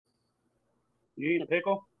You eating a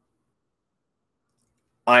pickle?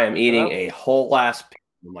 I am eating Hello? a whole ass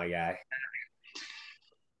pickle, my guy.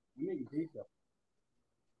 I'm eating pizza.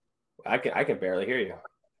 I can barely hear you.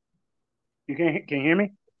 You can you hear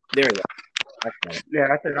me? There we go. I got it. Yeah,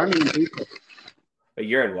 I said I'm eating pizza. But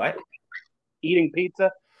you're in what? Eating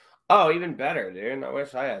pizza? Oh, even better, dude. I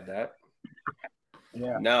wish I had that.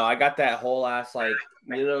 Yeah. No, I got that whole ass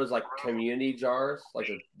those like community jars, like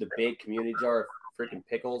the big community jar of freaking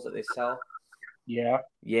pickles that they sell. Yeah.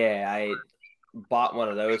 Yeah, I bought one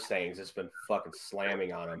of those things. It's been fucking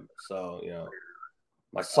slamming on them. So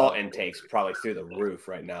my salt intake's probably through the roof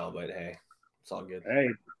right now. But hey, it's all good. Hey,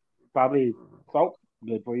 probably salt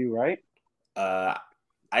good for you, right? I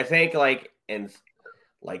think probably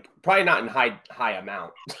not in high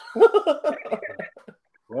amount.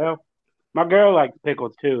 Well, my girl likes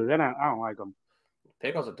pickles too. Then I don't like them.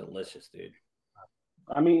 Pickles are delicious, dude.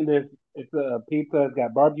 I mean, it's a pizza. It's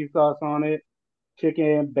got barbecue sauce on it,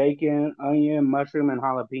 chicken, bacon, onion, mushroom, and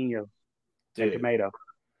jalapeno and Dude, tomato.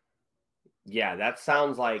 yeah, that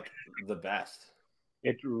sounds like the best.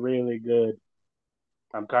 It's really good.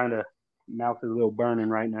 I'm kind of mouth is a little burning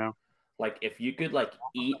right now. Like if you could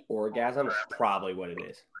eat orgasm, it's probably what it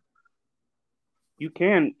is. You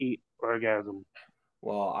can eat orgasm.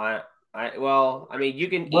 Well, I mean, you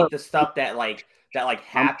can eat Look, the stuff that I'm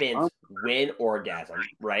happens when orgasm,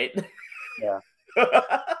 right? yeah.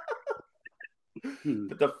 But Hmm.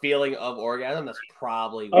 the feeling of orgasm, that's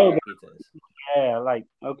probably Oh, what pizza is. yeah, like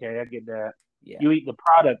okay, I get that. Yeah, You eat the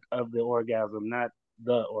product of the orgasm, not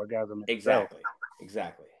the orgasm itself. exactly,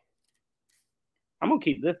 exactly. I'm gonna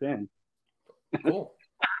keep this in. Cool.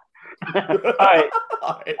 All right,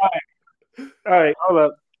 All right. all right, hold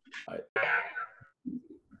up. All right.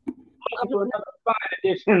 Welcome to another fine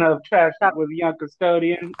edition of Trash Talk with Young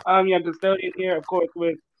Custodian. I'm Young Custodian here, of course,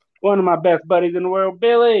 with one of my best buddies in the world,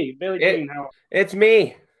 Billy. Billy Green. It's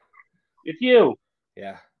me. It's you.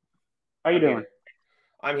 Yeah, How you I'm doing? here.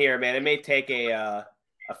 I'm here, man. It may take a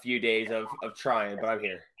few days of trying, but I'm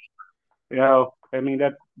here. I mean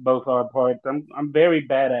that's both our parts. I'm very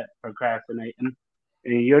bad at procrastinating,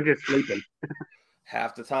 and you're just sleeping.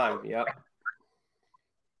 Half the time. Yep.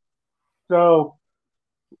 So,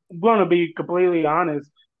 I'm gonna be completely honest.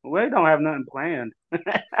 We don't have nothing planned.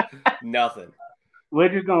 Nothing. We're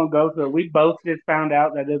just gonna go through. We both just found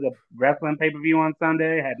out that there's a wrestling pay per view on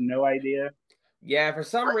Sunday. Had no idea. Yeah, for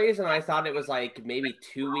some reason I thought it was like maybe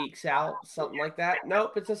 2 weeks out, something like that.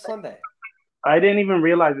 Nope, it's a Sunday. I didn't even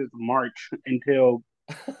realize it's March until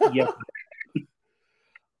yesterday.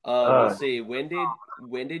 Let's see. When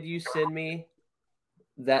did you send me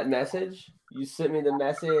that message? You sent me the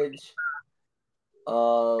message.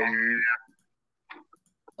 I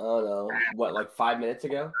don't know, what, like 5 minutes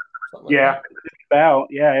ago? Something like Yeah, that. about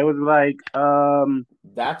yeah. It was like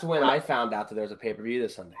That's when I found out that there's a pay-per-view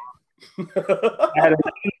this Sunday. at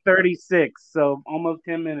 36, so almost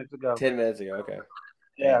 10 minutes ago. 10 minutes ago, okay.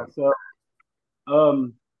 Yeah, Damn. so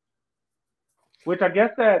which I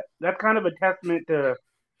guess that's kind of a testament to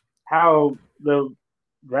how the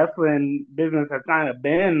wrestling business has kind of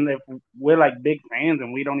been. If we're like big fans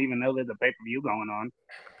and we don't even know there's a pay per view going on.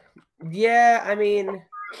 Yeah, I mean,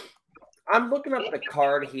 I'm looking up the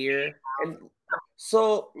card here, and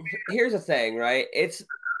so here's the thing, right? It's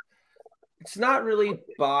not really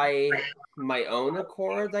by my own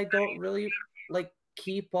accord. I don't really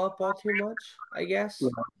keep up all too much, I guess.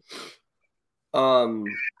 Um,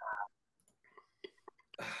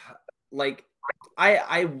 like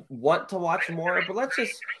I want to watch more, but let's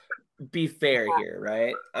just be fair here,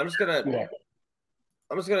 right? I'm just gonna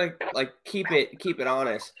keep it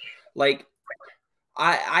honest. Like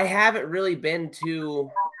I haven't really been too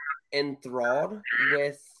enthralled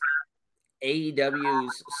with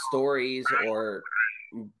AEW's stories or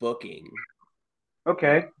booking.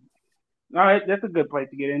 Okay, all right, that's a good place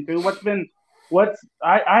to get into.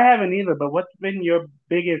 I haven't either, but what's been your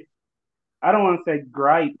biggest? I don't want to say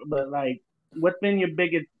gripe, but like, what's been your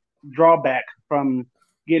biggest drawback from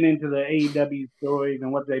getting into the AEW stories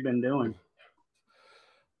and what they've been doing?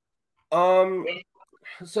 Um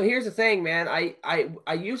so here's the thing, man.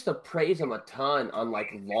 I used to praise them a ton on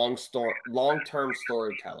long-term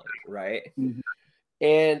storytelling, right? Mhm.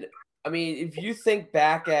 And I mean, if you think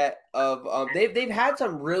back they've had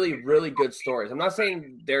some really good stories. I'm not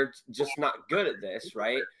saying they're just not good at this,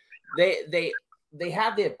 right? They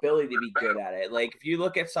have the ability to be good at it. Like if you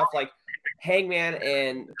look at stuff like Hangman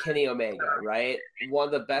and Kenny Omega, right? One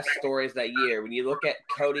of the best stories that year. When you look at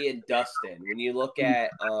Cody and Dustin, when you look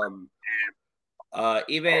at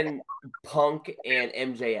even Punk and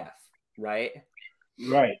MJF, right?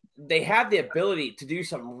 Right. They have the ability to do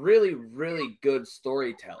some really, really good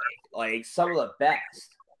storytelling, like some of the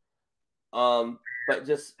best. But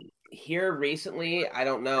just here recently, I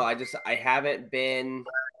don't know. I haven't been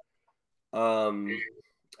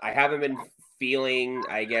feeling,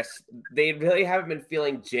 I guess they really haven't been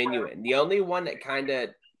feeling genuine. The only one that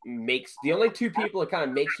the only two people that kind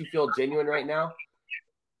of makes you feel genuine right now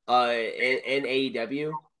in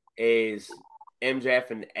AEW is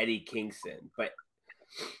MJF and Eddie Kingston. But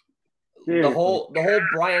Seriously. the whole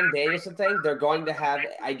Bryan Danielson thing, they're going to have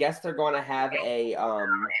a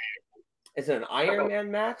is it an Iron Man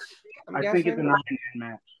match? I think it's an Iron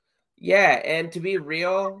Man match. Yeah, and to be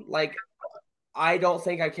real, like I don't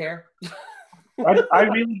think I care. I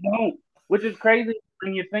really don't, which is crazy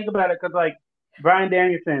when you think about it, because like Bryan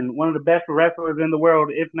Danielson, one of the best wrestlers in the world,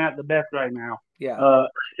 if not the best right now. Yeah.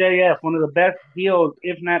 JF, one of the best heels,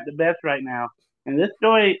 if not the best right now. And this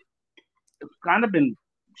story, it's kind of been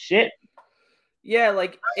shit. Yeah,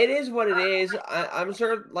 like it is what it is. I'm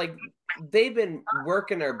sure, like they've been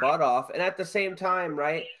working their butt off, and at the same time,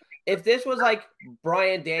 right? If this was like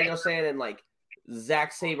Bryan Danielson and like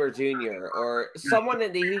Zack Sabre Jr. or someone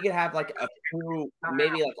that he could have like a true,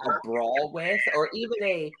 maybe like a brawl with, or even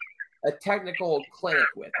a technical clinic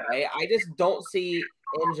with, right? I just don't see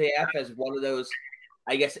MJF as one of those,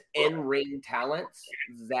 I guess, in-ring talents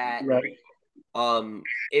that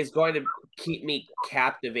is going to keep me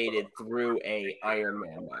captivated through a Iron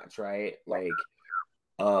Man match, right? Like,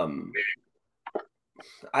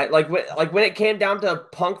 I like when it came down to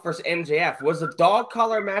Punk versus MJF, was the dog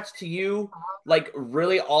collar match to you like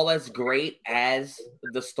really all as great as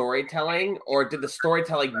the storytelling, or did the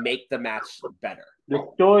storytelling make the match better? The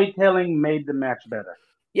storytelling made the match better.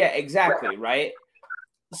 Yeah, exactly, right?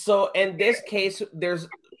 So in this case,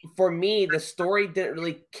 for me, the story didn't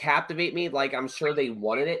really captivate me like I'm sure they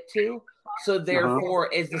wanted it to. So therefore,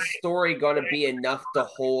 is the story going to be enough to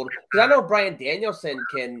hold? Because I know Bryan Danielson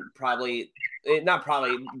can Bryan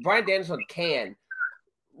Danielson can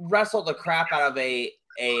wrestle the crap out of an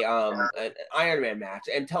Iron Man match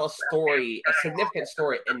and tell a significant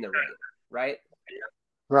story in the ring, right?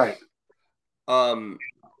 Right.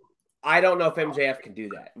 I don't know if MJF can do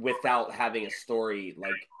that without having a story,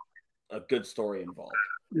 like a good story involved.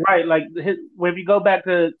 Right. Like if you go back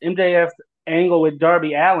to MJF's angle with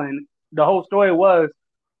Darby Allin, the whole story was,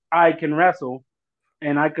 I can wrestle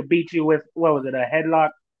and I could beat you with, what was it, a headlock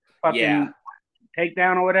fucking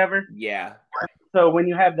takedown or whatever? Yeah. So when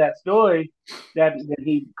you have that story, that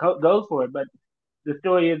he goes for it. But the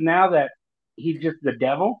story is now that he's just the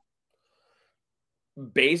devil.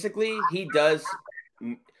 Basically, he does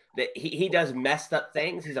he does messed up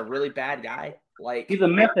things. He's a really bad guy. Like, he's a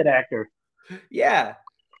method actor. Yeah,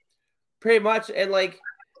 pretty much. And like,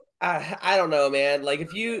 I don't know, man. Like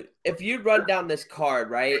if you run down this card,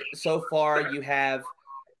 right? So far, you have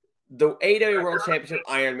the AEW World Championship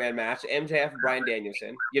Iron Man match, MJF and Bryan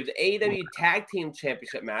Danielson. You have the AEW Tag Team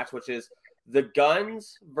Championship match, which is the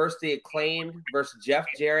Guns versus the Acclaimed versus Jeff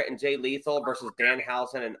Jarrett and Jay Lethal versus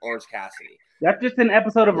Danhausen and Orange Cassidy. That's just an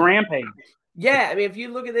episode of Rampage. Yeah, I mean, if you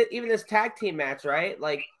look at it, even this tag team match, right?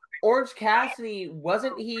 Like Orange Cassidy,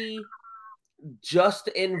 wasn't he just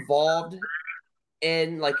involved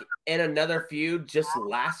in another feud just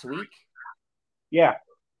last week? Yeah.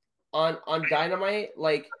 On Dynamite,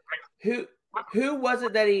 like who was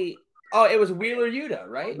it that he? Oh, it was Wheeler Yuta,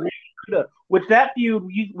 right? Which that feud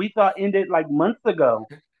we thought ended like months ago.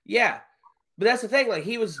 Yeah, but that's the thing. Like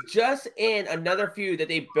he was just in another feud that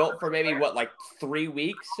they built for maybe 3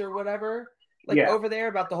 weeks or whatever. Over there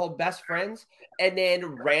about the whole best friends, and then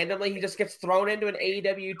randomly he just gets thrown into an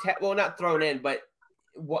AEW. Well, not thrown in, but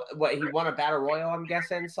what he won a battle royal, I'm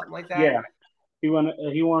guessing, something like that. Yeah, he won.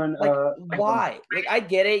 Why? Like, I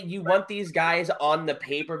get it. You want these guys on the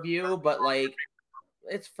pay-per-view, but like,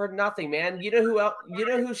 it's for nothing, man. You know who else? You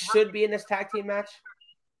know who should be in this tag team match?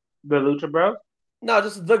 The Lucha Bros. No,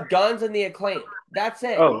 just the Guns and the Acclaimed. That's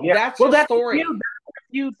it. Oh yeah. That's the story. That's the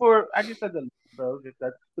feud for. I just said the Bros.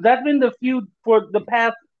 But that's been the feud for the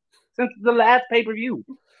past since the last pay-per-view.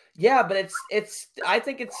 Yeah, but it's. I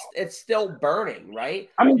think it's still burning, right?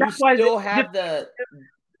 I mean, that's why still have the.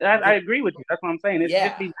 I agree with you. That's what I'm saying. It's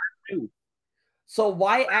yeah. 52. So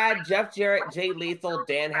why add Jeff Jarrett, Jay Lethal,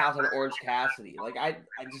 Danhausen, and Orange Cassidy? Like I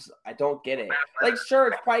don't get it. Like sure,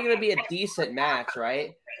 it's probably gonna be a decent match,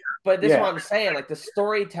 right? But this is what I'm saying. Like the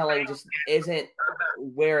storytelling just isn't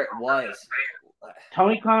where it was.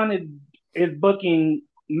 Tony Khan is booking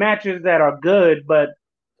matches that are good, but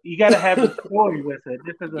you got to have the story with it.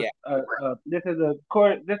 This is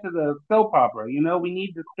a soap opera. You know, we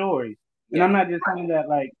need the story. And I'm not just saying that.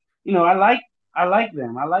 Like, you know, I like I like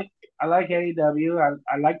them. I like AEW.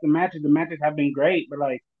 I like the matches. The matches have been great, but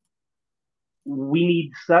like we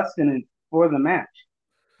need sustenance for the match.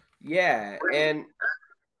 Yeah, and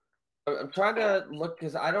I'm trying to look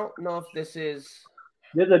because I don't know if this is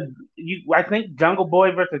There's a you. I think Jungle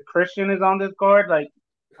Boy versus Christian is on this card. Like,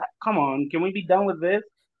 come on, can we be done with this?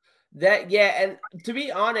 that. Yeah, and to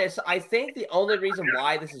be honest, I think the only reason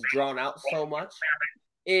why this is drawn out so much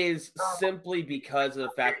is simply because of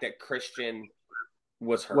the fact that Christian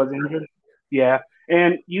was hurt. Was injured. Yeah,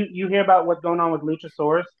 and you hear about what's going on with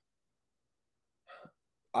Luchasaurus?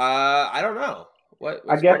 I don't know I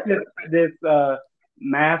what's guess going. this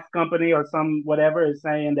mask company or some whatever is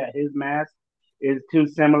saying that his mask is too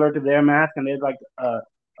similar to their mask, and there's like a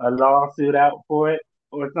lawsuit out for it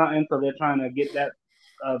or something. So they're trying to get that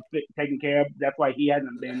taken care of. That's why he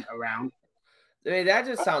hasn't been around. I mean, that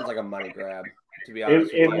just sounds like a money grab. To be It honest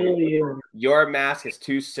with it you, really is. your mask is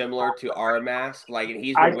too similar to our mask. Like, and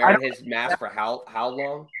he's been I wearing his mask for how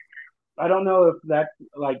long? I don't know if that's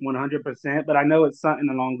like 100%, but I know it's something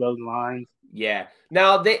along those lines. Yeah.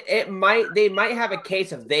 Now they might have a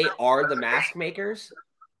case if they are the mask makers,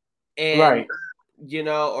 and Right.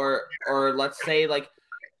 or let's say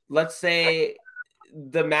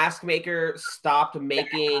the mask maker stopped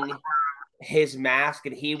making his mask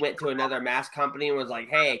and he went to another mask company and was like,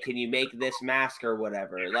 "Hey, can you make this mask or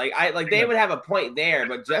whatever?" Like they would have a point there,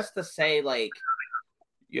 but just to say like,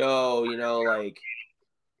 "Yo, like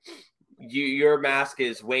your mask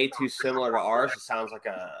is way too similar to ours," it sounds like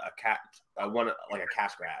a cat like a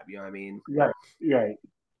cash grab. You know what I mean? Right. Right.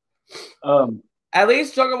 Um. At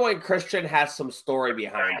least Jungle Boy and Christian has some story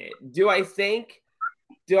behind it. Do I think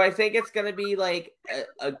it's gonna be like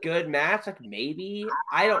a good match? Like maybe.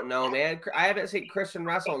 I don't know, man. I haven't seen Christian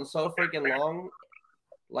wrestle in so freaking long.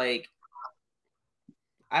 Like,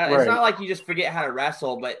 it's Right. not like you just forget how to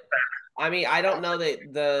wrestle, but I mean, I don't know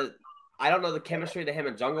the chemistry that him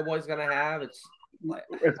and Jungle Boy's gonna have. It's like,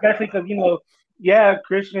 Especially because yeah,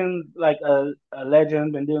 Christian's like a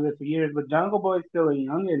legend, been doing this for years, but Jungle Boy's still a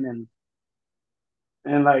youngin,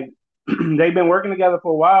 and like they've been working together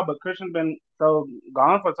for a while, but Christian's been so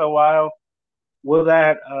gone for so while. Will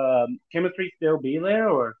that chemistry still be there,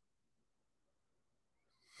 or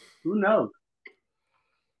who knows?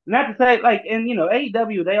 Not to say like, and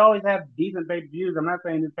AEW they always have decent pay per views. I'm not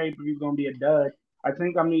saying this pay per view is gonna be a dud. I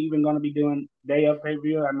think I'm even gonna be doing day of pay per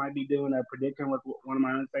view. I might be doing a prediction with one of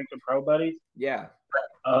my unsanctioned pro buddies. yeah.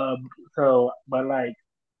 Uh, so, but like,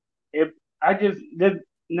 if I just there's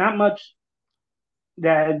not much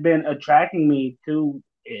that has been attracting me to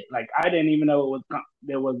it. Like, I didn't even know it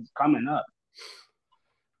was coming up.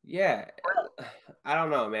 Yeah. I don't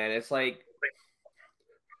know, man. It's like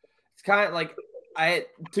it's kind of like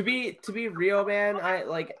to be real, man.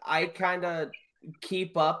 I kind of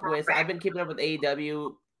keep up with. I've been keeping up with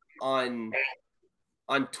AEW on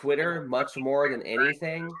Twitter much more than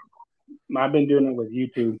anything. I've been doing it with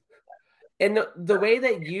YouTube. And the way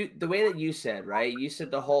that you said, right? You said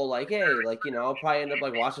the whole like, hey, like I'll probably end up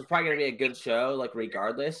like watching. It's probably gonna be a good show, like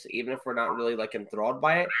regardless, even if we're not really like enthralled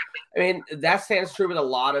by it. I mean, that stands true with a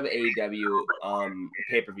lot of AEW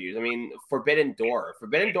pay per views. I mean, Forbidden Door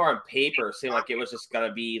on paper seemed like it was just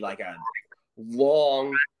gonna be like a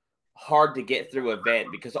long, hard to get through event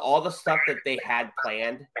because all the stuff that they had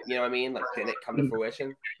planned, you know what I mean, like didn't come to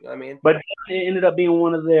fruition. You know what I mean? But it ended up being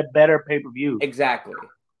one of their better pay per views. Exactly.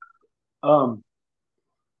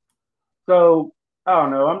 So I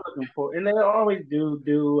don't know. I'm looking for, and they always do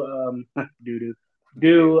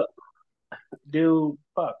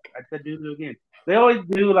fuck. I said do again. They always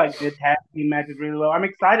do like the tag team matches really well. I'm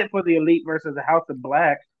excited for the Elite versus the House of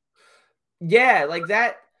Black. Yeah, like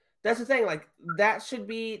that. That's the thing. Like that should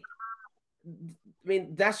be. I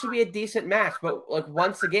mean, that should be a decent match, but like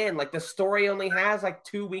once again, like the story only has like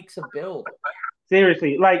 2 weeks of build.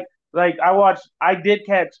 Seriously, like I did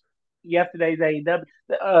catch yesterday's AEW,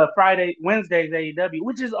 Wednesday's AEW,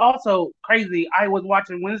 which is also crazy. I was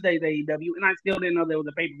watching Wednesday's AEW and I still didn't know there was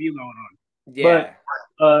a pay per view going on. Yeah.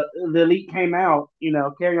 But the Elite came out,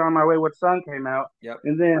 Carry On My Wayward Son came out, Yep.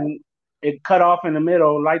 and then it cut off in the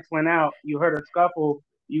middle. Lights went out. You heard a scuffle.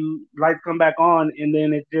 Lights come back on, and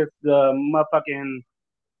then it's just the motherfucking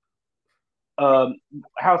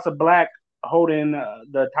House of Black holding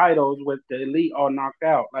the titles with the Elite all knocked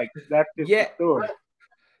out. Like that's just the story.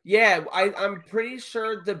 Yeah, I'm pretty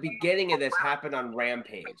sure the beginning of this happened on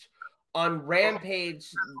Rampage. On Rampage,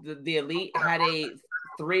 the Elite had a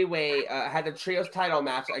three-way, had a trios title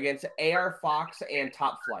match against AR Fox and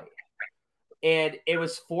Top Flight, and it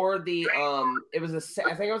was for the I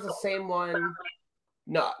think it was the same one.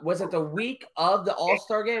 No, was it the week of the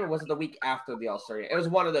All-Star game or was it the week after the All-Star game? It was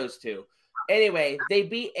one of those two. Anyway, they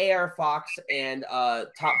beat AR Fox and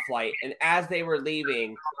Top Flight, and as they were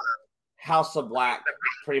leaving, House of Black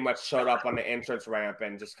pretty much showed up on the entrance ramp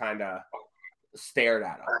and just kind of stared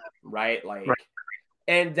at them, right? Like, Right.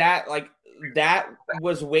 and that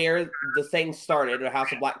was where the thing started. The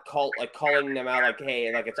House of Black calling them out, like,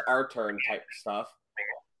 hey, like it's our turn type stuff.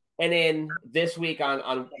 And then this week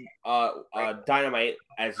on Dynamite,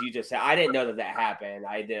 as you just said, I didn't know that happened.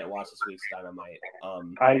 I didn't watch this week's Dynamite.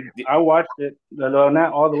 I watched it,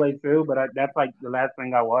 not all the way through, but that's like the last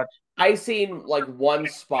thing I watched. I seen like one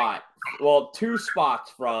spot, well, 2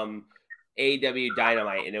 spots from AEW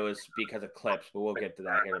Dynamite, and it was because of clips, but we'll get to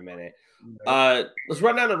that here in a minute. Let's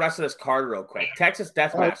run down the rest of this card real quick. Texas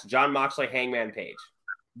Deathmatch, Jon Moxley, Hangman Page.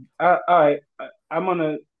 All right, I'm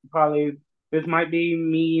gonna probably. This might be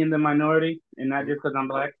me in the minority, and not just because I'm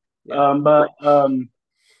black. Yeah. But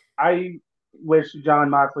I wish Jon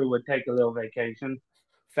Moxley would take a little vacation.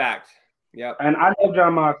 Fact. Yep. And I love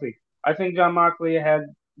Jon Moxley. I think Jon Moxley has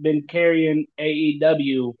been carrying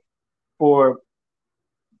AEW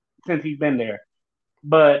since he's been there.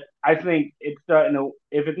 But I think it's starting to,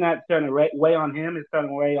 if it's not starting to weigh on him, it's starting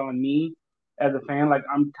to weigh on me as a fan. Like,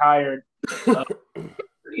 I'm tired of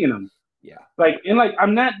seeing him. Yeah.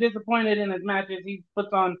 I'm not disappointed in his matches. He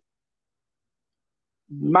puts on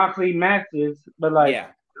Moxley matches, but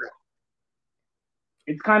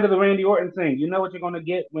it's kind of the Randy Orton thing. You know what you're going to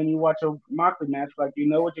get when you watch a Moxley match, like you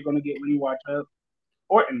know what you're going to get when you watch a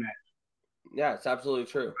Orton match. Yeah, it's absolutely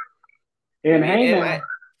true. And Hangman,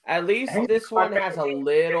 at least this one has a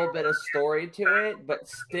little bit of story to it, but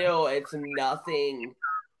still, it's nothing.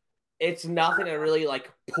 It's nothing that really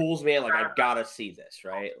like pulls me in. Like, I've got to see this,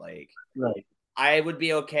 right? Like, right. I would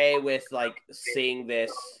be okay with like seeing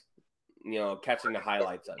this, catching the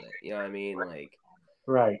highlights of it. You know what I mean? Like,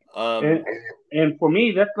 right. And for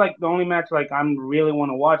me, that's like the only match like I'm really want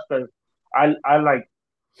to watch because I like,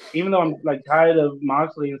 even though I'm like tired of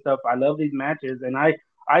Moxley and stuff, I love these matches, and like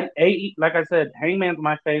I said, Hangman's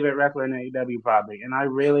my favorite wrestler in AEW probably, and I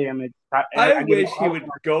really am excited. I wish he would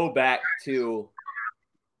go back to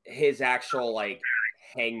his actual like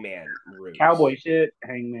Hangman roots. Cowboy shit,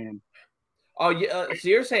 Hangman. Oh yeah, so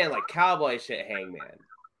you're saying like cowboy shit, Hangman?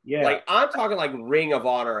 Yeah. Like, I'm talking like Ring of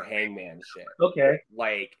Honor Hangman shit. Okay.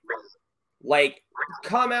 Like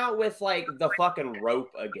come out with like the fucking rope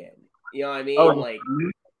again. You know what I mean? Like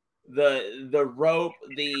the rope,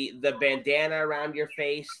 the bandana around your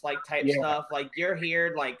face, like type stuff. Like, you're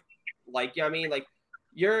here, like you know what I mean? Like,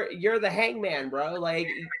 you're the Hangman, bro. Like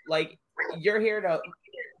you're here to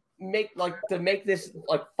make this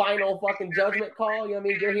like final fucking judgment call. You know what I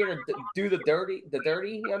mean? You're here to do the dirty.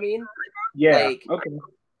 You know what I mean? Yeah. Like, okay.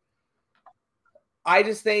 I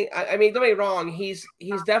just think, I mean, don't get me wrong, he's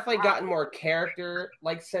definitely gotten more character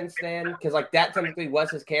like since then, because like that technically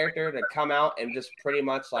was his character, to come out and just pretty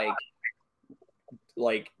much like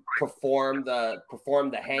perform the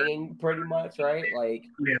hanging pretty much, right? Like,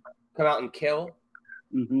 come out and kill.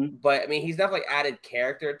 Mm-hmm. But I mean, he's definitely added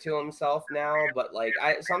character to himself now. But like,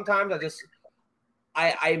 I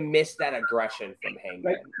miss that aggression from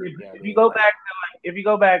Hangman. Like, if you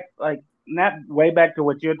go back like not way back to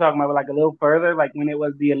what you're talking about, but like a little further, like when it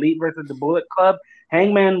was the Elite versus the Bullet Club,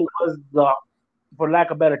 Hangman was for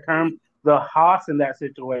lack of a better term, the Haas in that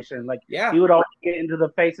situation. Like, he would always get into the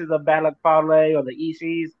faces of Balak Fale or the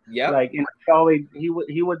Ishis. Yeah. Like, and he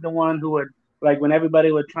was the one who would, like, when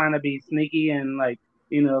everybody was trying to be sneaky and like,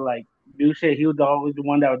 like do shit, he was always the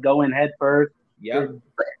one that would go in head first. Yeah.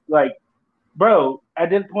 Like, bro,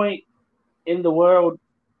 at this point in the world,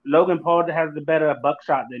 Logan Paul has the better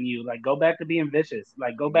buckshot than you. Like, go back to being vicious.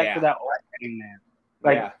 Like, go back to that old Hangman.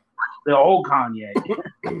 Like, the old Kanye.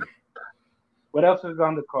 What else is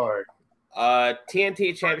on the card?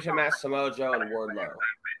 TNT Championship match, Samoa Joe and Wardlow.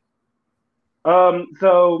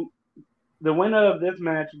 So the winner of this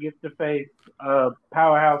match gets to face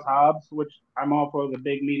Powerhouse Hobbs, which I'm all for the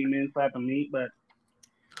big meaty men slapping meat, but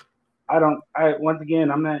once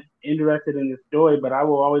again, I'm not interested in this story, but I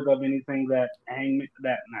will always love anything that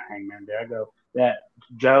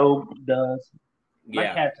Joe does. My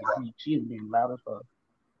cat's she's being loud as fuck.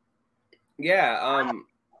 Yeah,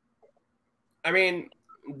 I mean,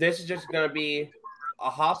 this is just gonna be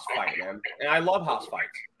a house fight, man, and I love house fights.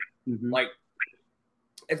 Mm-hmm. Like,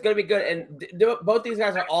 it's gonna be good, and both these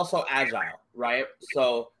guys are also agile, right?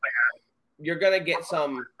 So you're gonna get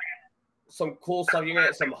some cool stuff. You're gonna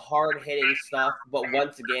get some hard hitting stuff, but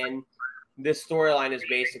once again, this storyline is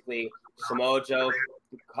basically Samoa Joe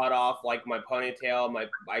cut off like my ponytail.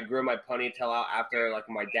 I grew my ponytail out after like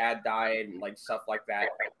my dad died and like stuff like that.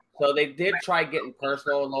 So they did try getting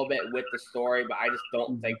personal a little bit with the story, but I just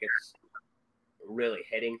don't think it's really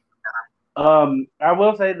hitting. I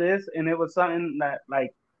will say this, and it was something that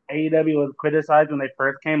like AEW was criticized when they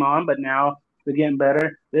first came on, but now they're getting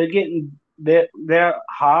better. Their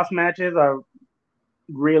Haas matches are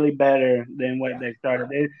really better than what Yeah. they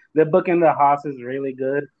started. They're booking the Haas's really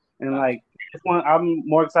good, and Uh, like this one, I'm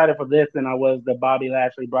more excited for this than I was the Bobby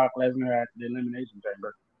Lashley Brock Lesnar at the Elimination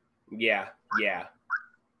Chamber. yeah. Yeah.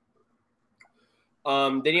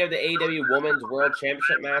 Then you have the AEW Women's World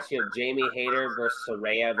Championship match. You have Jamie Hayter versus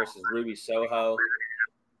Saraya versus Ruby Soho.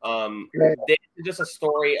 This is just a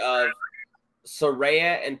story of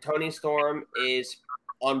Saraya and Tony Storm is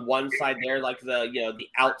on one side there, like the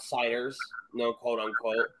outsiders, quote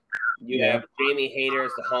unquote. You Yeah. have Jamie Hayter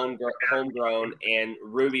as the homegrown, and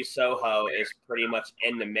Ruby Soho is pretty much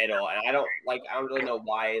in the middle. And I don't really know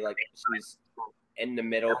why she's in the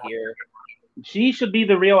middle here. She should be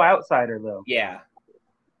the real outsider though. Yeah,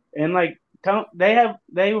 And like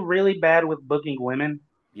they were really bad with booking women.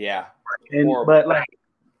 yeah, And horrible. but like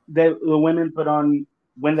the women put on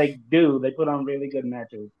when they put on really good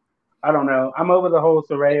matches. I don't know. I'm over the whole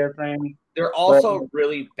Saraya thing. They're But also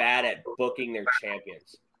really bad at booking their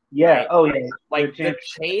champions. yeah, Right? oh yeah. Like the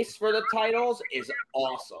chase for the titles is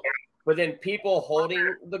awesome, but then people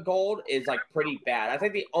holding the gold is like pretty bad. I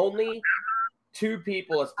think the only two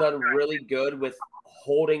people that's done really good with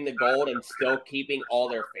holding the gold and still keeping all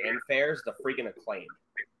their fanfares, the freaking Acclaimed,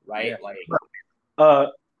 right? Yeah. Like,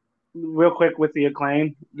 Real quick with the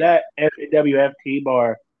Acclaim, that SWFT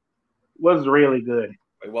bar was really good.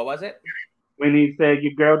 wait, what was it? When he said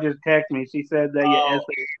your girl just texted me, she said that Oh,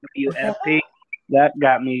 your SWFT, that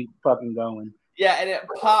got me fucking going. yeah, and it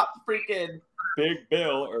popped freaking Big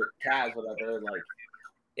Bill or Kaz, whatever. Like,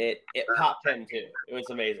 it popped him too. It was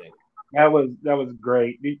amazing. That was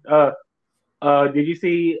great. Did you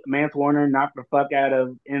see Mance Warner knock the fuck out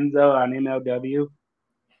of Enzo on MLW?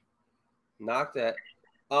 Knocked it.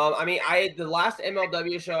 I mean, the last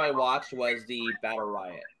MLW show I watched was the Battle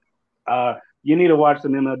Riot. You need to watch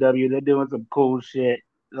some MLW. They're doing some cool shit.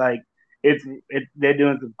 Like they're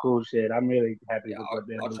doing some cool shit. I'm really happy Yeah, with what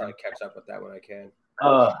they're I'll doing. try to catch up with that when I can.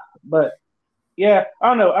 But yeah, I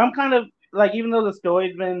don't know. I'm kind of like, even though the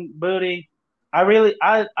story's been booty,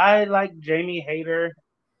 I like Jamie Hayter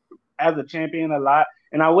as a champion a lot,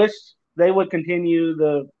 and I wish they would continue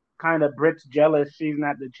the kind of Brit's jealous she's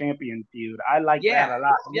not the champion feud. I like that a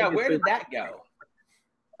lot. Yeah. Where did that go?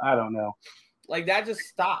 I don't know. Like that just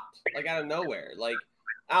stopped, like out of nowhere. Like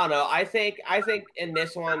I don't know. I think in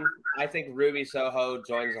this one, I think Ruby Soho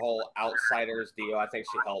joins the whole outsiders deal. I think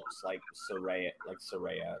she helps Saraya.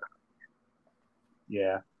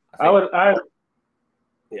 Yeah,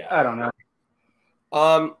 Yeah. I don't know.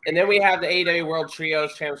 And then we have the AEW World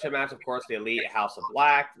Trios Championship match, of course, the Elite House of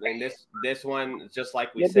Black. And this one, just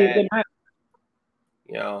like we said,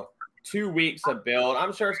 2 weeks of build.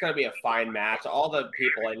 I'm sure it's going to be a fine match. All the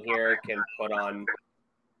people in here can put on.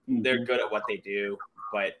 They're good at what they do,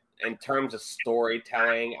 but in terms of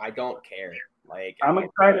storytelling, I don't care. Like I'm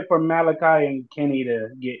excited for Malachi and Kenny to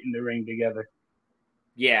get in the ring together.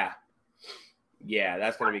 Yeah,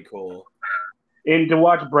 that's going to be cool. And to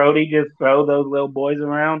watch Brody just throw those little boys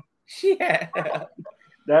around. Yeah.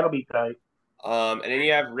 That'll be tight. And then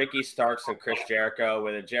you have Ricky Starks and Chris Jericho,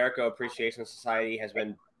 where the Jericho Appreciation Society has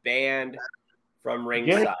been banned from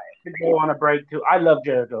ringside. Go on a break too. I love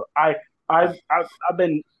Jericho. I've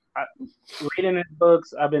been reading his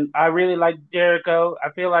books. I really like Jericho. I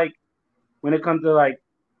feel like when it comes to like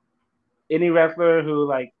any wrestler who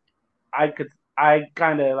like I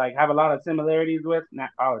kind of like have a lot of similarities with, not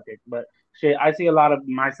politics, but shit. I see a lot of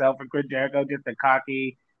myself in Chris Jericho, just a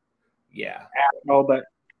cocky, asshole. But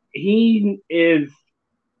he is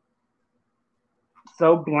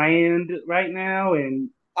so bland right now, and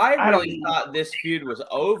I really thought this feud was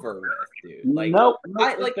over with, dude. Like, nope.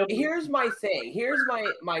 Here's my thing. Here's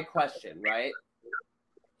my question, right?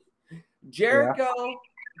 Jericho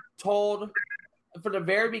told from the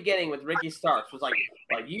very beginning with Ricky Starks was like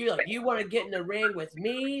you want to get in the ring with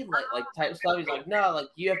me, like type stuff. He's like, no, like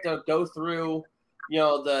you have to go through,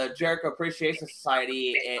 the Jericho Appreciation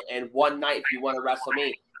Society and one night if you want to wrestle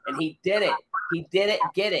me. And he did it. He didn't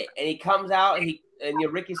get it. And he comes out and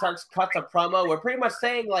Ricky Starks cuts a promo. We're pretty much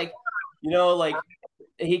saying like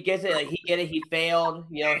he gets it, like he failed,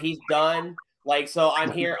 he's done. Like, so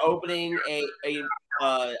I'm here opening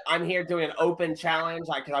I'm here doing an open challenge,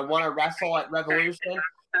 because I want to wrestle at Revolution.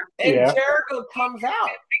 And Jericho comes out.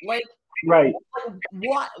 Like, right.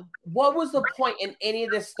 What was the point in any of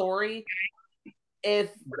this story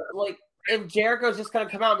if Jericho's just going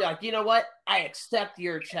to come out and be like, you know what? I accept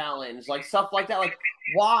your challenge. Like, stuff like that. Like,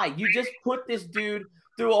 why? You just put this dude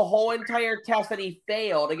through a whole entire test that he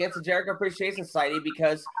failed against the Jericho Appreciation Society,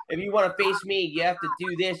 because if you want to face me, you have to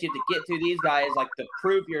do this. You have to get through these guys, like, to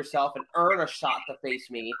prove yourself and earn a shot to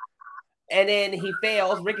face me. And then he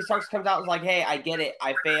fails. Ricky Starks comes out and is like, hey, I get it.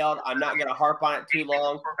 I failed. I'm not going to harp on it too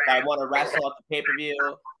long. But I want to wrestle at the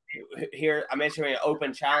pay-per-view. Here, I'm entering an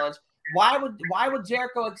open challenge. Why would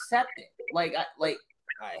Jericho accept it?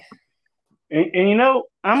 And you know,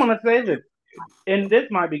 I'm going to say this, and this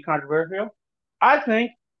might be controversial. I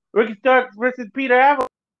think Ricky Starks versus Peter Avalon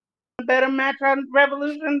is a better match on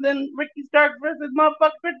Revolution than Ricky Starks versus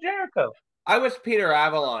motherfucker Chris Jericho. I wish Peter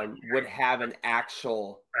Avalon would have an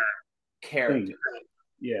actual character.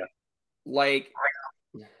 Yeah. Like,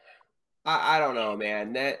 I don't know,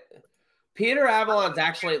 man. That Peter Avalon's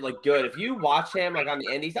actually, like, good. If you watch him, like, on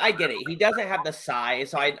the indies, I get it. He doesn't have the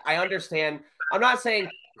size, so I understand. I'm not saying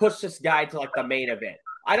push this guy to, like, the main event.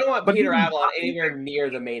 I don't want Peter Avalon anywhere near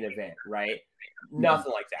the main event, right?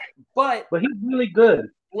 Nothing like that. But he's really good.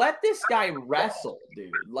 Let this guy wrestle,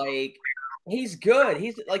 dude. Like, he's good.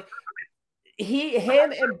 He's like,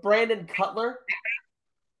 him and Brandon Cutler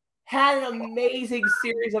had an amazing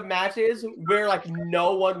series of matches where, like,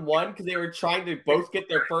 no one won because they were trying to both get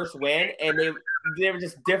their first win, and they were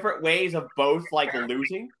just different ways of both, like,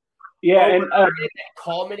 losing. Yeah, and that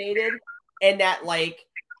culminated in that, like,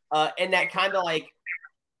 and that kind of, like,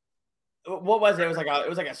 what was it? It was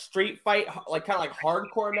like a street fight, like, kind of like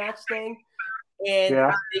hardcore match thing. And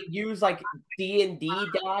they used, like, D&D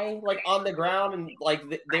die, like, on the ground, and, like,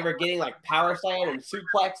 they were getting, like, power slam and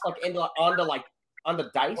suplex, like, on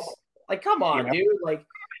the dice. Like, come on, dude. Like,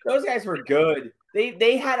 those guys were good.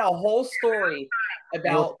 They had a whole story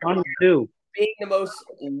about being the most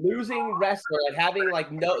losing wrestler and having, like,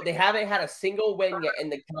 they haven't had a single win yet in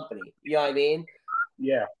the company. You know what I mean?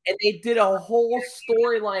 Yeah. And they did a whole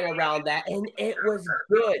storyline around that, and it was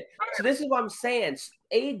good. So this is what I'm saying.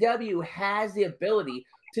 AEW has the ability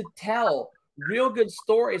to tell real good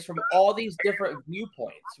stories from all these different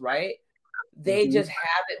viewpoints, right? They just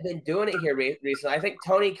haven't been doing it here recently. I think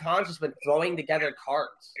Tony Khan's just been throwing together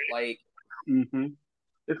cards. Like,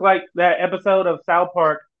 it's like that episode of South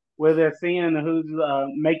Park where they're seeing who's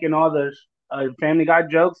making all the Family Guy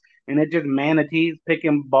jokes, and it's just manatees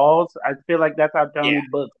picking balls. I feel like that's how Tony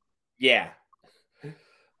books. Yeah.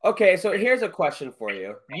 Okay, so here's a question for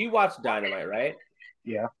you. You watched Dynamite, right?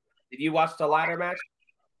 Yeah. Did you watch the ladder match?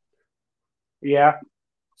 Yeah.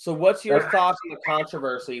 So what's your thoughts on the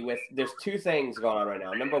controversy with, there's two things going on right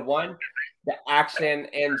now. Number one, the Action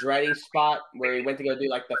Andretti spot where he went to go do,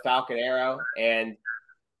 like, the Falcon Arrow, and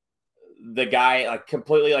the guy, like,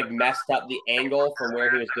 completely, like, messed up the angle from where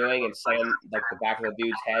he was doing and slammed, like, the back of the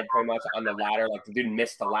dude's head pretty much on the ladder. Like, the dude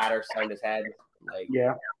missed the ladder, slammed his head. Like,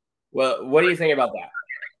 yeah. Well, what do you think about that?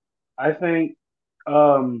 I think,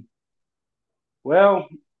 well,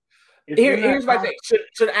 here's my thing.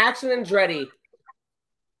 Should Action Andretti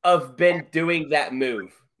have been doing that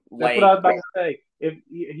move? That's what I was about to say. If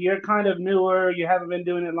you're kind of newer, you haven't been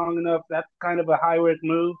doing it long enough, that's kind of a high-risk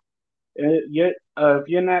move. If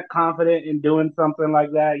you're not confident in doing something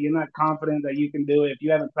like that, you're not confident that you can do it. If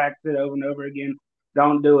you haven't practiced it over and over again,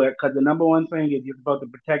 don't do it. Because the number one thing is you're supposed to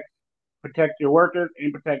protect your workers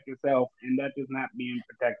and protect yourself, and that is not being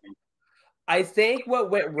protected. I think what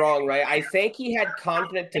went wrong, right? I think he had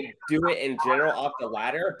confidence to do it in general off the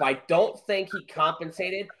ladder, but I don't think he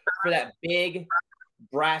compensated for that big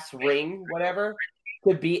brass ring, whatever,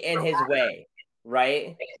 to be in his way,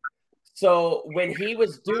 right? So when he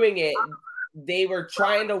was doing it, they were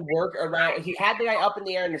trying to work around. He had the guy up in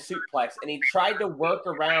the air in the suplex, and he tried to work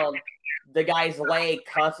around the guy's leg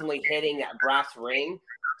constantly hitting that brass ring.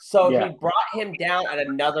 So he brought him down at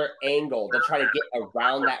another angle to try to get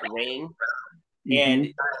around that ring.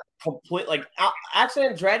 And complete, like, Action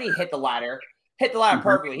Andretti hit the ladder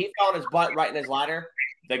perfectly. He fell on his butt right in his ladder.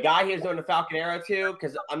 The guy he was doing the Falcon Arrow to,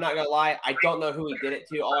 because I'm not gonna lie, I don't know who he did it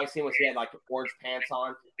to. All I seen was he had, like, orange pants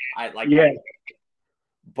on.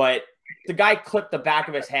 But the guy clipped the back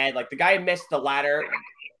of his head. Like, the guy missed the ladder.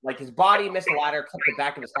 Like, his body missed the ladder, clipped the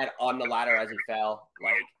back of his head on the ladder as he fell.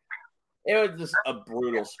 Like, it was just a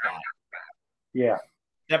brutal spot. Yeah.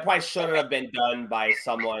 That probably shouldn't have been done by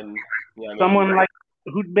someone. You know, someone like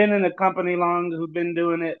who's been in the company long, who's been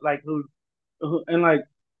doing it, like who and like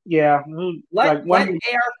let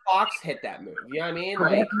AR Fox hit that move. You know what I mean?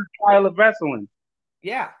 Like, style of wrestling.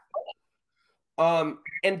 Yeah. And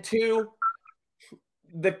two,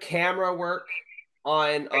 the camera work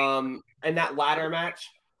on in that ladder match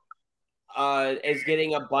is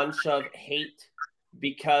getting a bunch of hate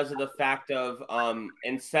because of the fact of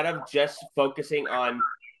instead of just focusing on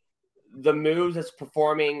the moves it's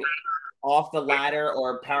performing off the ladder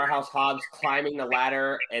or Powerhouse Hobbs climbing the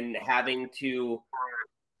ladder and having to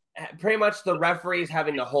pretty much the referees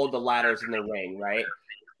having to hold the ladders in the ring, right?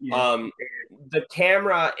 Yeah. The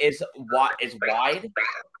camera is wide,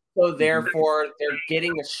 so therefore they're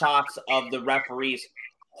getting the shots of the referees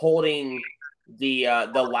holding the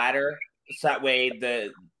ladder, so that way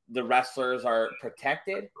the wrestlers are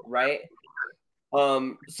protected, right?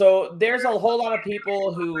 So there's a whole lot of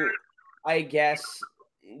people who, I guess,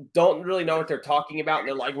 don't really know what they're talking about, and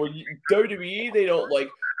they're like, "Well, WWE, they don't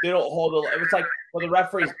hold the." It's like, well, the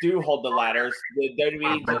referees do hold the ladders. The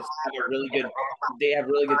WWE just have a really good, they have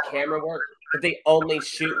really good camera work, but they only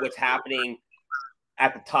shoot what's happening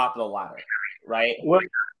at the top of the ladder, right? Well,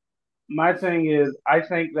 my thing is, I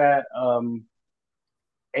think that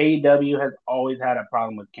AEW has always had a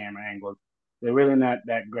problem with camera angles. They're really not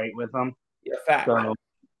that great with them. Yeah, fact. So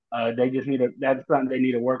they just need to. That's something they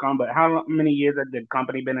need to work on. But how many years has the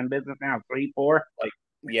company been in business now? 3, 4?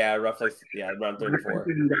 Yeah, roughly. Yeah, around 34.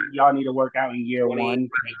 Y'all need to work out in year 1.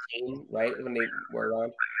 right? When they were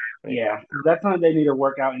on. Right. Yeah, that's something they need to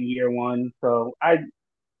work out in year 1. So I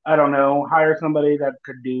don't know. Hire somebody that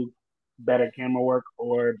could do better camera work,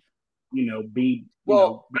 or be.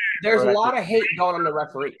 There's a lot of hate going on the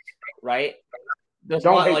referees, right? There's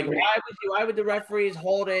a lot like why would the referees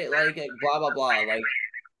hold it, like blah blah blah, like.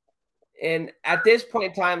 And at this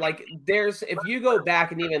point in time, like if you go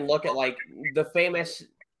back and even look at like the famous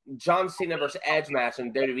John Cena versus Edge match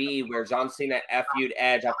in WWE, where John Cena FU'd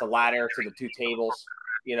Edge off the ladder to the 2 tables,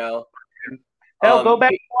 Hell, go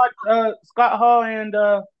back and watch Scott Hall and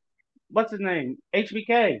what's his name,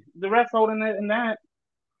 HBK. The refs holding it in that.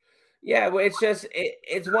 Yeah, well, it's just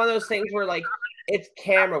it's one of those things where like it's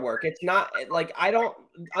camera work. It's not like I don't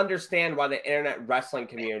understand why the internet wrestling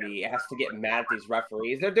community has to get mad at these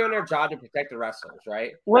referees. They're doing their job to protect the wrestlers,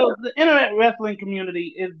 right? Well, the internet wrestling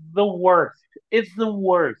community is the worst. It's the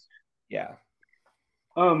worst. Yeah.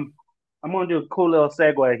 I'm gonna do a cool little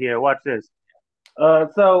segue here. Watch this.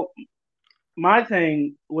 So my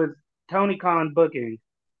thing with Tony Khan booking,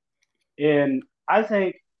 and I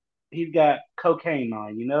think he's got cocaine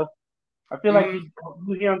on, I feel like you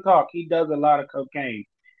hear him talk, he does a lot of cocaine.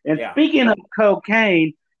 And speaking of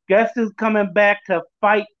cocaine, guess who's coming back to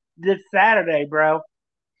fight this Saturday, bro?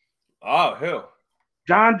 Oh, who?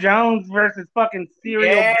 John Jones versus fucking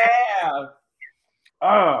Serial.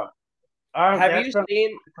 Yeah. Have you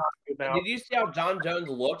seen? Did you see how John Jones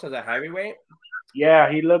looks as a heavyweight? Yeah,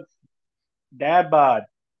 he looks dad bod.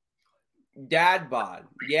 Dad bod,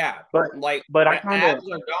 yeah. But I kind of abs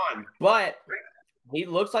are gone, but he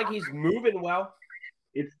looks like he's moving well.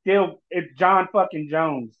 It's John fucking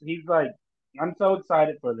Jones. He's like, I'm so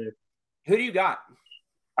excited for this. Who do you got?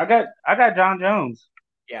 I got John Jones.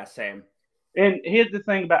 Yeah, same. And here's the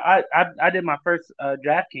thing about I did my first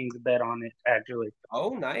DraftKings bet on it actually.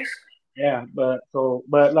 Oh, nice. Yeah, but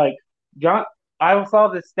like John, I saw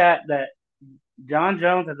the stat that John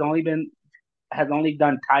Jones has only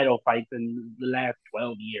done title fights in the last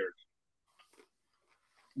 12 years,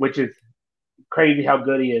 which is crazy how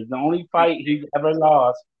good he is. The only fight he's ever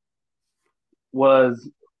lost was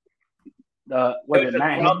Matt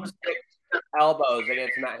Hammer? Elbows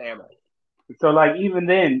against Matt Hammer. So like even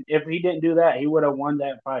then, if he didn't do that, he would have won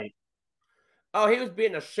that fight. Oh, he was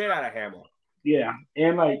beating the shit out of Hammer. Yeah,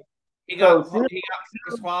 and like he got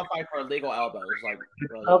disqualified for illegal elbows. Like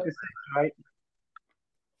really. Right.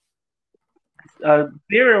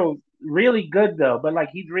 Cyril's really good though, but like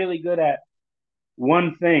he's really good at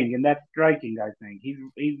one thing, and that's striking. I think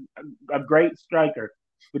he's a great striker.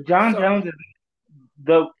 But John Jones is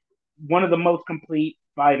one of the most complete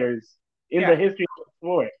fighters in the history of the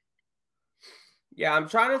sport. Yeah, I'm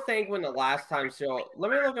trying to think when the last time Cyril.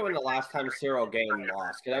 Let me look at when the last time Cyril Gane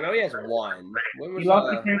lost, because I know he has one. When was he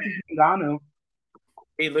lost to Ngannou.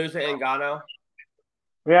 He lose to Ngannou?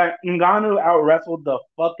 Yeah, Ngannou out wrestled the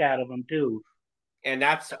fuck out of him too. And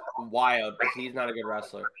that's wild because he's not a good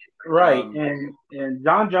wrestler. Right, and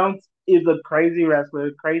John Jones is a crazy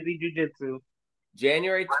wrestler, crazy jiu-jitsu.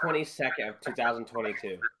 January 22nd of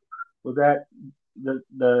 2022. Was that the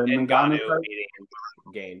Ngannou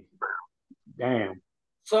game? Damn.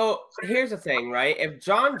 So here's the thing, right? If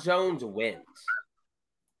John Jones wins,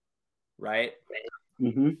 right?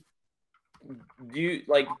 Mm-hmm. Do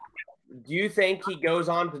you think he goes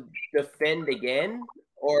on to defend again,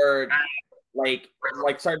 or like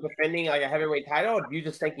start defending like a heavyweight title, or do you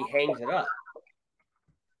just think he hangs it up?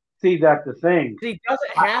 See, that's the thing. He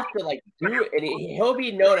doesn't have to like do it, and he'll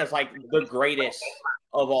be known as like the greatest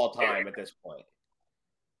of all time at this point.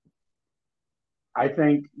 I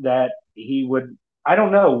think that he would I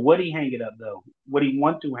don't know. Would he hang it up though? Would he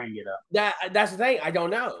want to hang it up? That's the thing. I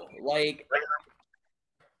don't know. Like,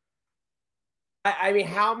 I mean,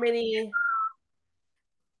 how many?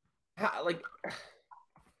 How like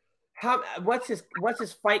how? What's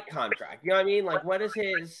his fight contract? You know what I mean? Like, what is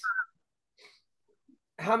his?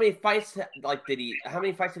 How many fights like did he? How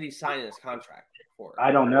many fights did he sign in his contract for?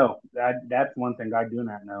 I don't know. That's one thing I do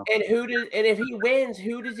not know. And if he wins,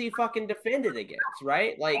 who does he fucking defend it against?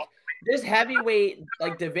 Right? Like this heavyweight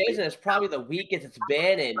like division is probably the weakest it's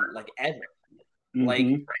been in like ever. Mm-hmm. Like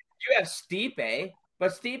you have Stipe,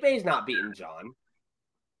 but Stipe's not beating John.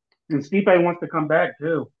 And Stipe wants to come back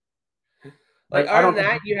too. Like other than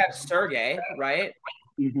that, you have Sergey, right?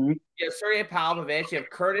 Mm-hmm. You have Sergey Pavlovich, you have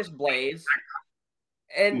Curtis Blaze,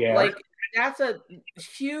 and like that's a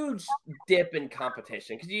huge dip in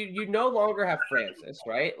competition because you no longer have Francis,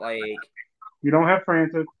 right? Like you don't have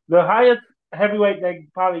Francis. The highest heavyweight they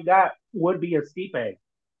probably got would be a Stipe.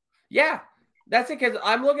 Yeah, that's it. Because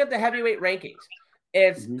I'm looking at the heavyweight rankings.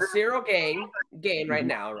 It's Cyril Gane right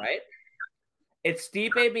now, right? It's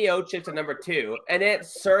Stipe Miocic at number 2, and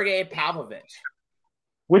it's Sergey Pavlovich.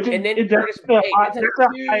 Which is, and then it's a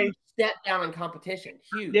huge step down in competition.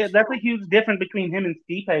 Huge. Yeah, that's a huge difference between him and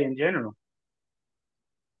Stipe in general.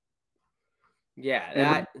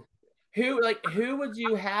 Yeah, who would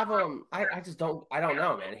you have him? I don't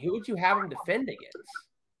know, man. Who would you have him defend against?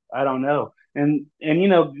 I don't know. And you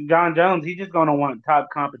know, Jon Jones, he's just gonna want top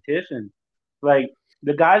competition. Like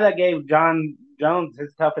the guy that gave Jon Jones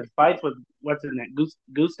his toughest fights was what's his name?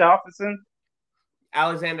 Gustafsson?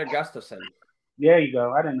 Alexander Gustafsson. There you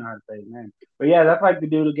go. I didn't know how to say his name. But yeah, that's like the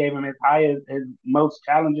dude who gave him his most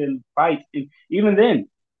challenging fights. And even then,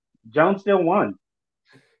 Jones still won.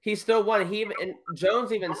 He still won. And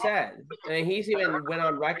Jones even said, and he's even went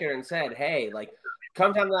on record and said, hey, like,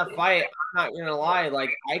 come time to that fight, I'm not gonna lie, like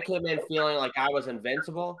I came in feeling like I was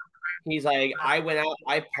invincible. He's like, I went out,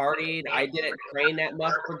 I partied, I didn't train that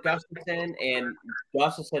much for Gustafsson, and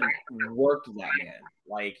Gustafsson worked that man.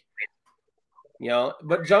 Like, you know,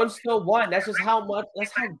 but Jones still won. That's how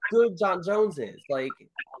good Jon Jones is. Like,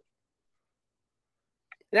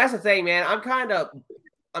 that's the thing, man. I'm kind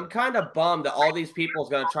of bummed that all these people is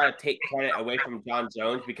going to try to take credit away from Jon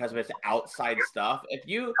Jones because of his outside stuff. If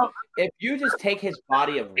you just take his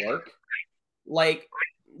body of work, like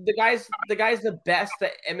the guy's the best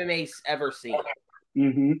that MMA's ever seen.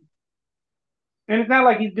 Mm-hmm. And it's not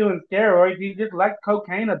like he's doing steroids. He just likes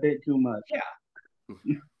cocaine a bit too much.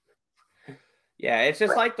 Yeah. Yeah, it's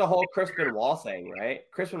just like the whole Chris Benoit thing, right?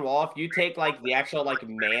 Chris Benoit, if you take like the actual like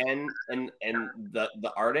man and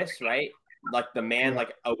the artist, right? Like the man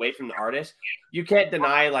like away from the artist, you can't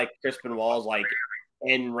deny like Chris Benoit's like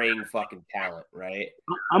in-ring fucking talent, right?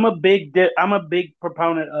 I'm a big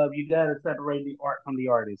proponent of you gotta separate the art from the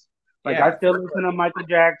artist. Like I still listen to Michael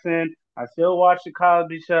Jackson, I still watch the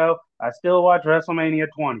Cosby Show, I still watch WrestleMania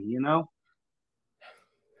 20, you know?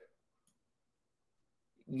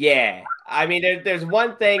 Yeah, I mean, there's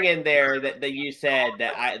one thing in there that you said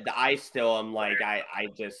that I still am like I'm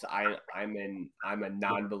a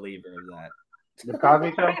non-believer of that. The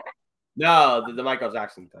Cosby Show? No, the Michael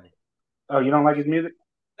Jackson thing. Oh, you don't like his music?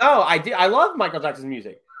 Oh, I do. I love Michael Jackson's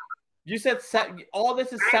music. You said all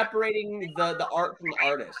this is separating the art from the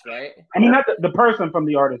artist, right? I mean, not the person from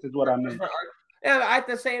the artist is what I meant. Yeah, at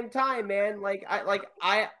the same time, man,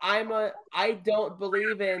 I don't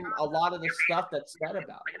believe in a lot of the stuff that's said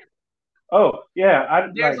about it. Oh yeah,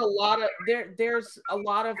 there's a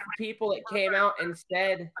lot of people that came out and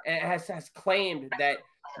said and has claimed that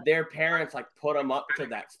their parents like put them up to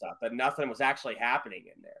that stuff, that nothing was actually happening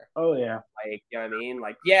in there. Oh yeah, like you know what I mean,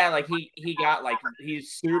 like yeah, like he got like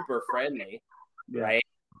he's super friendly, right?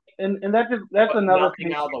 And that's another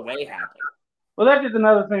thing. Out of the way happened. Well, that's just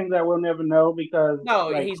another thing that we'll never know because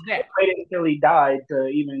he's dead. Waited until he died to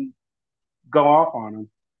even go off on him.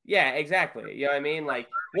 Yeah, exactly. You know what I mean? Like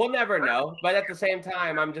we'll never know, but at the same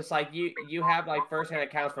time, I'm just like you have like firsthand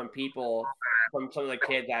accounts from people, from some of the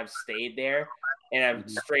kids that have stayed there and have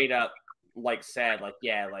straight up like said like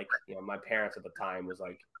yeah, like you know my parents at the time was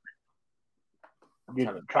like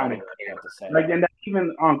trying to say like and that's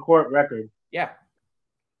even on court record. Yeah.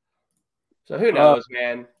 So who knows,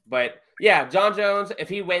 man? But yeah, Jon Jones, if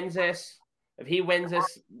he wins this,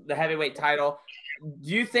 the heavyweight title, do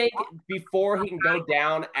you think before he can go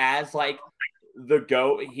down as like the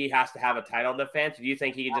GOAT, he has to have a title defense? Or do you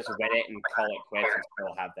think he can just win it and call it quits and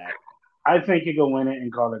still have that? I think he can win it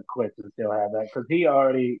and call it quits and still have that because he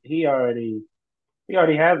already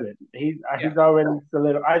has it. He's already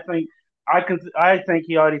solidified. I think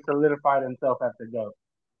he already solidified himself as the GOAT.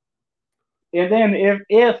 And then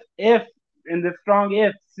if in the strong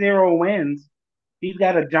if Cyril wins, He's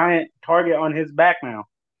got a giant target on his back now.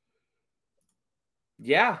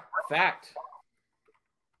 Yeah, fact.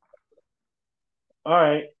 All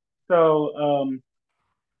right. So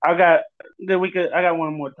I got I got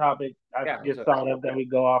one more topic I Yeah. just thought of that we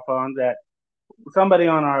go off on that somebody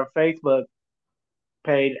on our Facebook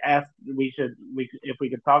page asked if we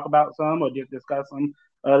could talk about some or just discuss some.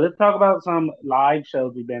 Let's talk about some live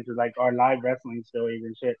shows we've been to, like our live wrestling stories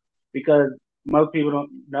and shit. Because most people don't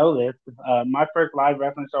know this. My first live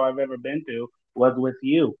wrestling show I've ever been to was with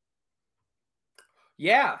you,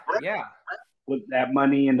 Yeah, yeah. with that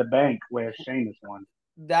Money in the Bank where Sheamus won.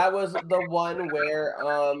 That was the one where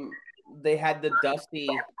they had the Dusty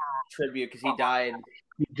tribute because he died.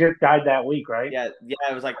 He just died that week, right? Yeah,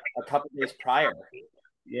 it was like a couple days prior.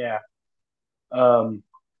 Yeah. Um.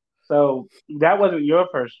 So that wasn't your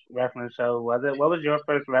first wrestling show, was it? What was your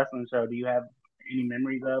first wrestling show? Do you have any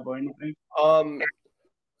memories of or anything?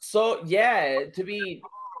 So yeah, to be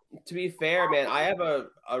fair, man, I have a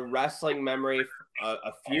wrestling memory,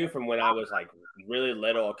 a few from when I was like really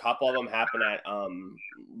little. A couple of them happened at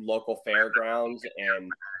local fairgrounds, and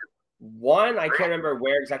one I can't remember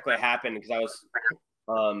where exactly it happened because I was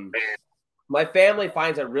my family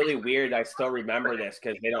finds it really weird that I still remember this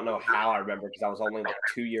because they don't know how I remember because I was only like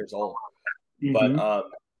 2 years old. Mm-hmm.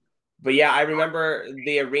 But yeah, I remember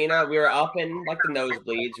the arena. We were up in like the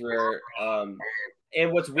nosebleeds. We were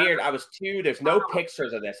and what's weird, I was 2. There's no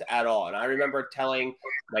pictures of this at all. And I remember telling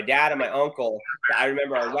my dad and my uncle that I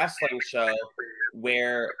remember a wrestling show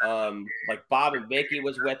where like Bob and Vicky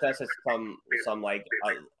was with us. It's some like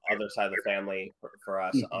other side of the family for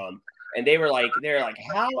us. And they were like,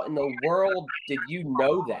 how in the world did you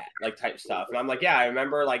know that? Like type stuff. And I'm like, yeah, I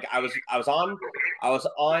remember like I was on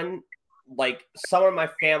like someone in my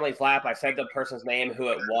family's lap. I said the person's name, who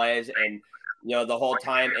it was, and the whole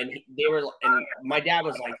time, and and my dad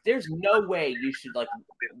was like, "There's no way you should like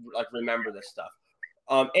remember this stuff."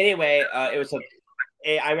 Anyway, it was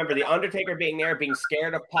I remember the Undertaker being there, being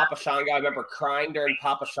scared of Papa Shango. I remember crying during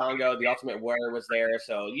Papa Shango. The Ultimate Warrior was there,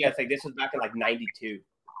 so you gotta think this was back in like '92,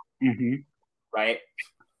 right?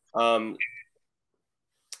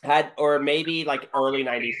 Or maybe like early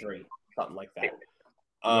 '93, something like that.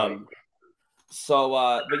 Right. So,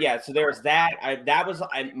 but yeah, so there was that. That was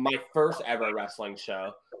my first ever wrestling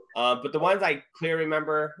show. But the ones I clearly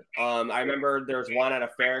remember, I remember there was one at a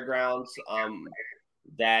fairgrounds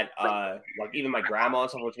that like even my grandma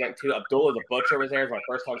and someone went to. Abdullah the Butcher was there. It was my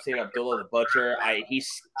first time seeing Abdullah the Butcher. He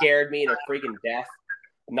scared me to freaking death.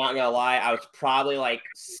 I'm not gonna lie, I was probably like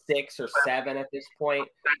 6 or 7 at this point.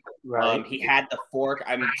 Right. He had the fork.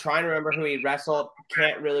 I'm trying to remember who he wrestled.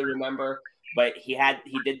 Can't really remember. But he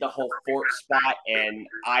did the whole fork spot, and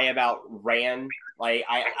I about ran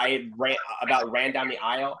ran down the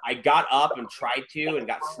aisle. I got up and tried to, and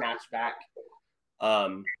got snatched back.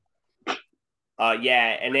 Yeah,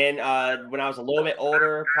 and then when I was a little bit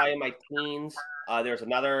older, probably in my teens, there was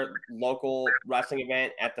another local wrestling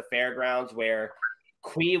event at the fairgrounds where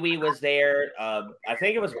Kwee was there. I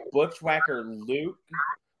think it was Bushwhacker Luke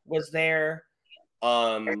was there.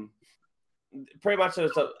 Pretty much there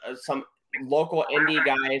was some local indie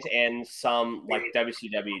guys and some like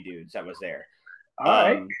WCW dudes that was there. All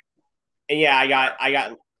right. And yeah, I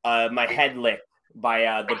got my head licked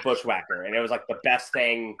by the Bushwhacker, and it was like the best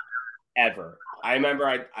thing ever. I remember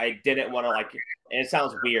I didn't want to like, and it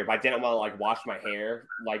sounds weird, but I didn't want to like wash my hair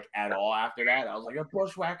like at all after that. I was like a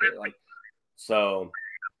Bushwhacker, like, so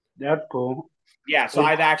That's cool. yeah. So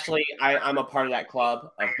I'm a part of that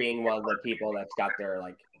club of being one of the people that's got their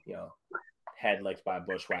like head licked by a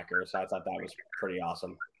Bushwhacker. So I thought that was pretty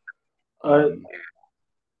awesome.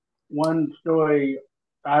 One story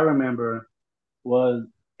I remember was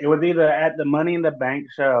it was either at the Money in the Bank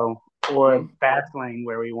show or Fastlane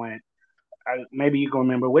where we went. Maybe you can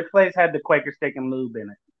remember which place had the Quaker steak and lube in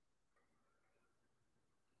it.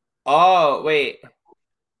 Oh wait.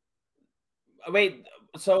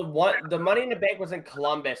 So what? The Money in the Bank was in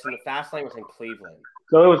Columbus, and the Fastlane was in Cleveland.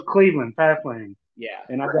 So it was Cleveland Fastlane. Yeah.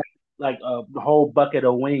 And I got like a whole bucket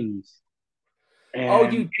of wings.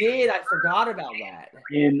 And, you did? I forgot about that.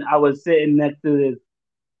 And I was sitting next to this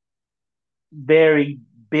very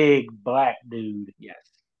big black dude. Yes.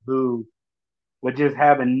 Who was just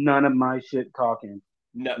having none of my shit talking.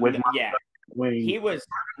 Yeah. Wings. He was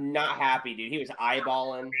not happy, dude. He was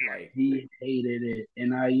eyeballing. Like he hated it.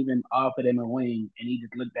 And I even offered him a wing, and he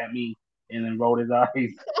just looked at me and then rolled his eyes.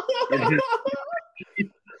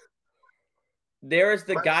 There's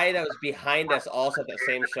the guy that was behind us also at that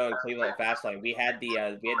same show in Cleveland at Fastlane. We had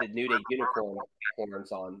the New Day unicorn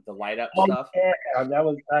horns on, the light up stuff. Yeah, that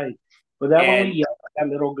was tight. Was that when we yelled at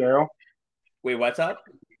that little girl? Wait, what's up?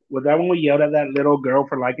 Was that when we yelled at that little girl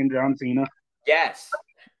for liking John Cena? Yes.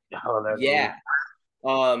 Oh, that's Yeah.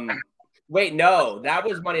 Wait, no, that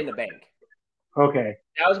was Money in the Bank. weird. Okay.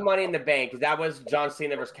 That was Money in the Bank because that was John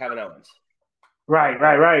Cena versus Kevin Owens. Right.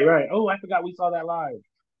 Oh, I forgot we saw that live.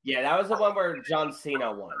 Yeah, that was the one where John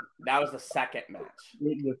Cena won. That was the second match.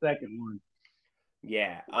 The second one.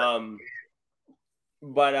 Yeah.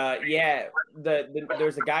 But yeah,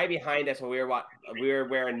 there's a guy behind us when we were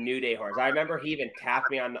wearing New Day horns. I remember he even tapped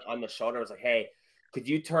me on the shoulder. I was like, "Hey, could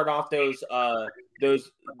you turn off those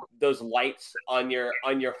lights on your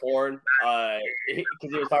horn?" Because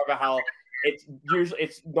he was talking about how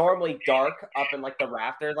it's normally dark up in like the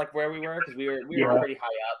rafters, like where we were, because we were pretty high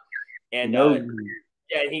up, and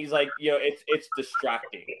yeah, and he's like, it's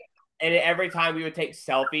distracting. And every time we would take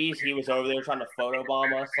selfies, he was over there trying to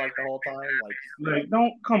photobomb us like the whole time. Like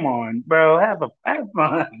don't come on, bro. Have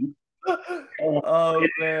fun. Oh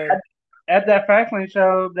man. At that Fastlane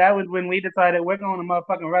show, that was when we decided we're going to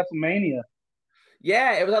motherfucking WrestleMania.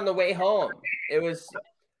 Yeah, it was on the way home. It was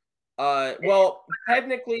well,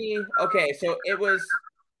 technically, okay, so it was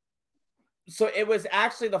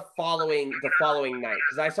actually the following night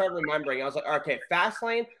because I started remembering. I was like, okay,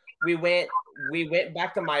 Fastlane. We went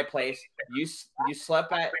back to my place. You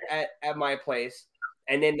slept at my place,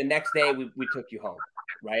 and then the next day we took you home,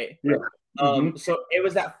 right? Yeah. So it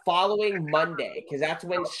was that following Monday because that's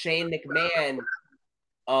when Shane McMahon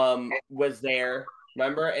was there.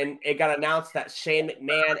 Remember, and it got announced that Shane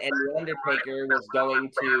McMahon and The Undertaker was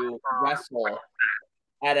going to wrestle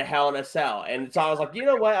at a Hell in a Cell. And so I was like, you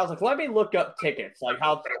know what? I was like, let me look up tickets, like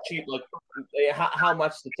how cheap, like how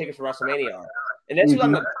much the tickets for WrestleMania are. And this was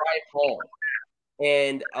on the drive home.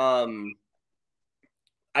 And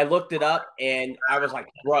I looked it up and I was like,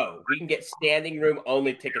 bro, we can get standing room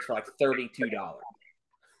only tickets for like $32.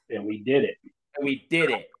 And we did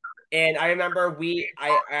it. And I remember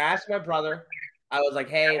I asked my brother, I was like,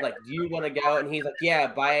 hey, like, do you want to go? And he's like, yeah,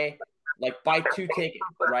 buy 2 tickets,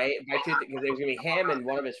 right? Buy 2 tickets because it was gonna be him and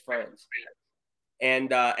one of his friends. And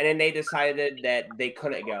then they decided that they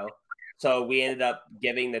couldn't go. So we ended up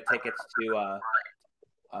giving the tickets to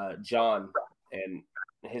John and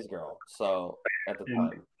his girl. So at the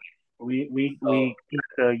time, we used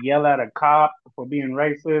to yell at a cop for being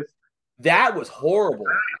racist. That was horrible.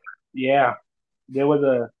 Yeah, so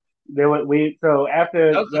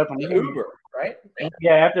after WrestleMania, Uber, right?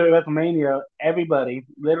 Yeah, after WrestleMania,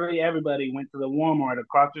 literally everybody, went to the Walmart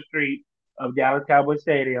across the street of Dallas Cowboy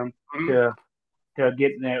Stadium to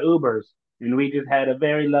get their Ubers, and we just had a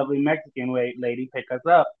very lovely Mexican lady pick us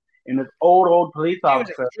up. And this old police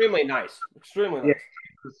officer. She was extremely nice. Yeah,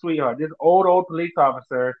 sweetheart. This old police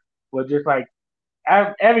officer was just like,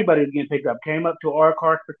 everybody was getting picked up, came up to our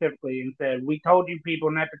car specifically and said, we told you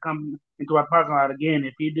people not to come into our parking lot again.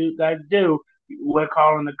 If you guys do, we're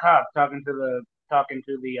calling the cops, talking to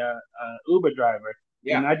the Uber driver.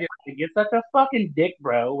 Yeah. And I just think it's such a fucking dick,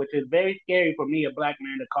 bro, which is very scary for me, a black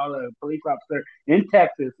man, to call a police officer in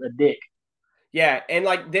Texas a dick. Yeah, and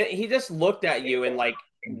like he just looked at you and like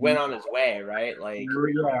went on his way, right? Like,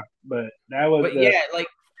 yeah, but that was. But yeah, like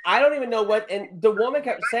I don't even know what, and the woman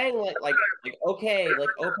kept saying like okay, like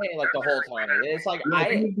the whole time, and it's like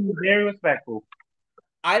be very respectful.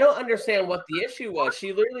 I don't understand what the issue was.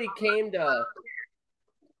 She literally came to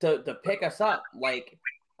pick us up. Like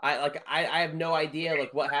I have no idea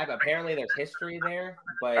like what happened. Apparently there's history there,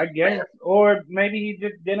 but I guess, or maybe he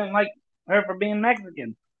just didn't like her for being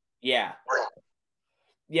Mexican. Yeah.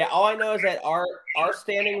 Yeah, all I know is that our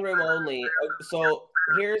standing room only. So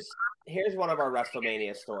here's one of our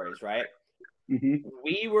WrestleMania stories, right? Mm-hmm.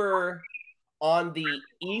 We were on the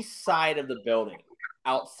east side of the building,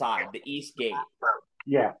 outside the east gate.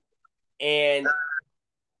 Yeah. And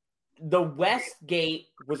the west gate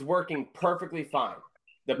was working perfectly fine.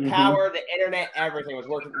 The power, the internet, everything was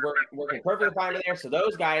working perfectly fine in there. So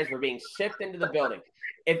those guys were being shipped into the building.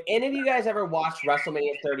 If any of you guys ever watched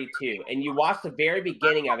WrestleMania 32 and you watched the very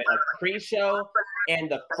beginning of it, like pre-show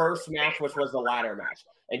and the first match, which was the ladder match,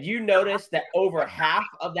 and you noticed that over half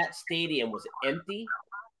of that stadium was empty,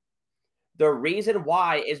 the reason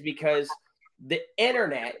why is because the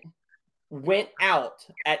internet went out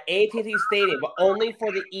at AT&T Stadium, but only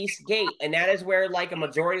for the East Gate, and that is where like a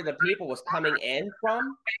majority of the people was coming in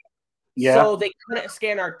from. Yeah. So they couldn't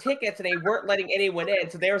scan our tickets, and they weren't letting anyone in.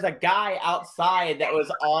 So there was a guy outside that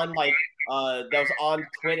was on on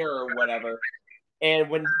Twitter or whatever. And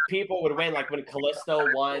when people would win, like when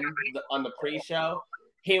Kalisto won on the pre-show,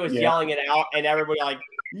 he was yelling it out, and everybody like,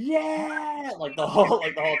 yeah, like the whole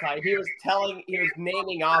time. He was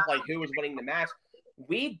naming off like who was winning the match.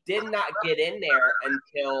 We did not get in there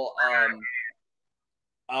until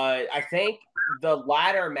I think the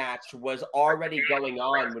ladder match was already going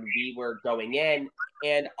on when we were going in,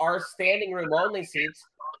 and our standing room only seats,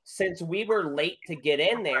 since we were late to get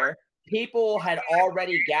in there, people had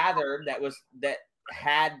already gathered that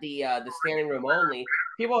had the standing room only.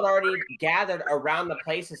 People had already gathered around the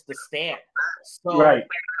places to stand. So Right.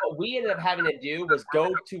 what we ended up having to do was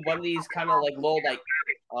go to one of these kind of like little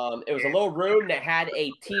it was a little room that had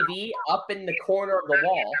a TV up in the corner of the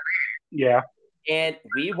wall. Yeah. And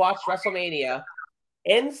we watched WrestleMania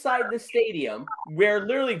inside the stadium, where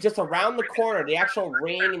literally just around the corner the actual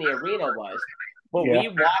ring and the arena was. But Yeah. we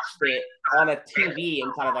watched it on a TV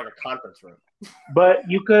inside of like a conference room. But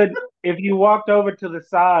you could, if you walked over to the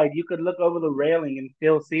side, you could look over the railing and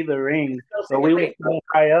still see the ring. So we were so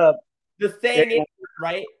high up. The thing is,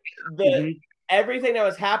 right? Mhm. Everything that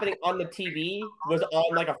was happening on the TV was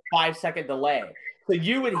on like a 5-second delay. So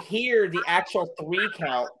you would hear the actual 3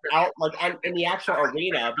 count out like in the actual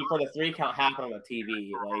arena before the 3 count happened on the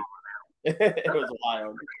TV. Like it was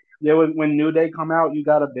wild. There was when New Day come out, you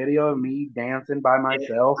got a video of me dancing by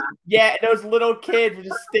myself. Yeah, and those little kids were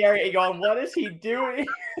just staring and going, "What is he doing?"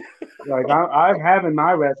 Like I'm having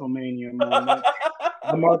my WrestleMania moment.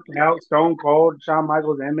 I marked out Stone Cold, Shawn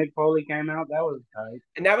Michaels, and Mick Foley came out. That was tight.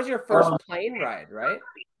 And that was your first plane ride, right?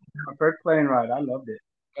 My first plane ride. I loved it.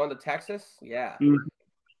 Going to Texas? Yeah. Mm-hmm.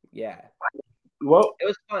 Yeah. Well, it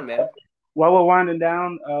was fun, man. While we're winding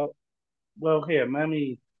down, well, here,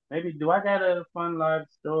 maybe do I got a fun live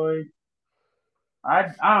story?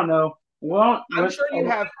 I don't know. Well, I'm sure you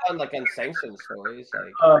have fun like unsanctioned stories,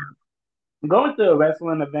 like going to a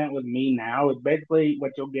wrestling event with me now is basically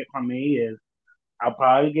what you'll get from me is I'll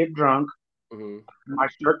probably get drunk, my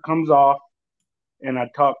shirt comes off, and I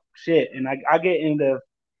talk shit, and I get into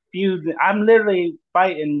feuds. I'm literally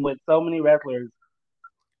fighting with so many wrestlers,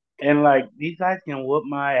 and like these guys can whoop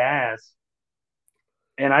my ass,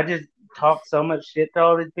 and I just talk so much shit to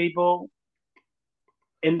all these people,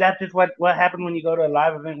 and that's just what happened when you go to a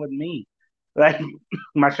live event with me. Like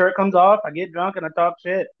my shirt comes off, I get drunk, and I talk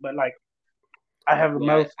shit, but like I have the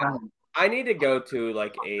most fun. I need to go to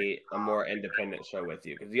like a more independent show with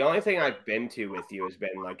you, because the only thing I've been to with you has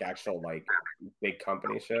been like actual like big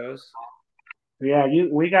company shows. Yeah,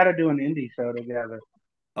 we got to do an indie show together.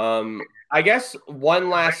 I guess one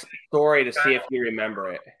last story to see if you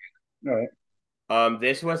remember it. All right.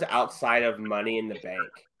 This was outside of Money in the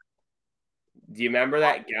Bank. Do you remember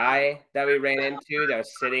that guy that we ran into that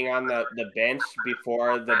was sitting on the bench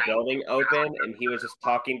before the building opened, and he was just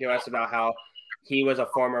talking to us about how he was a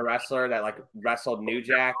former wrestler that like wrestled New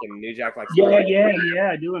Jack, and New Jack like yeah,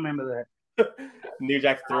 I do remember that. New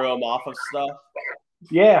Jack threw him off of stuff.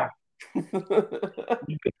 Yeah.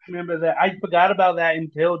 You remember that? I forgot about that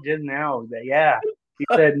until just now. That he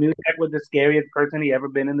said New Jack was the scariest person he ever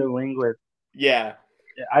been in the ring with. Yeah.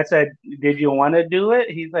 I said, "Did you want to do it?"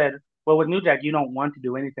 He said, "Well, with New Jack, you don't want to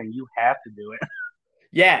do anything. You have to do it."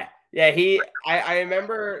 Yeah. I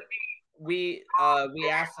remember we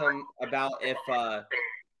asked him about if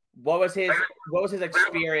what was his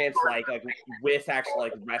experience like with actually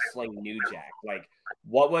like wrestling New Jack, like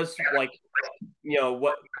what was like,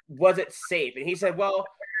 what was it safe? And he said, well,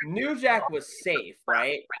 New Jack was safe,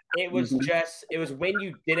 right? It was just it was when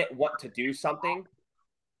you didn't want to do something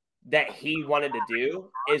that he wanted to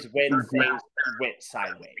do is when things went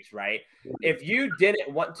sideways, right? If you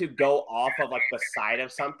didn't want to go off of like the side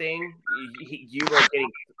of something, you were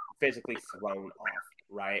getting physically thrown off,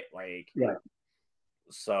 right? Like, yeah.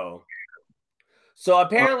 So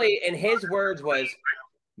apparently, in his words, was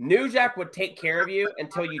New Jack would take care of you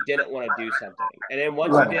until you didn't want to do something, and then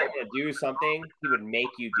once you didn't want to do something, he would make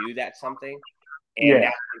you do that something, and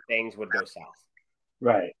that's when things would go south.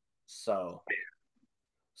 Right. So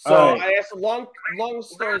I guess long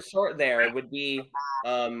story short, there would be,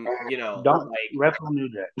 don't like wrestle New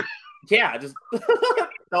Jack. Yeah, just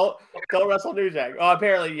don't wrestle New Jack. Oh,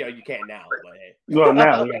 apparently, you can't now. But hey. Well,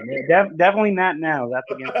 now, definitely not now. That's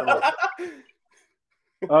against the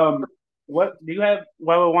law. What do you have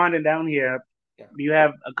while we're winding down here? Yeah. Do you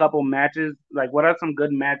have a couple matches? Like, what are some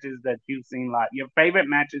good matches that you've seen live? Your favorite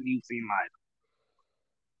matches you've seen live?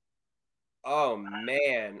 Oh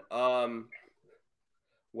man.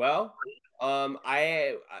 Well, I'm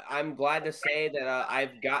glad to say that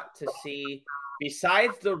I've got to see,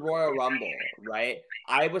 besides the Royal Rumble, right?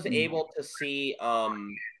 I was able to see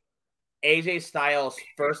AJ Styles'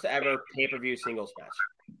 first ever pay-per-view singles match.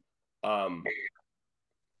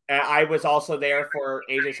 And I was also there for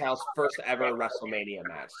AJ Styles' first ever WrestleMania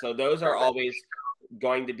match. So those are always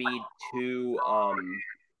going to be two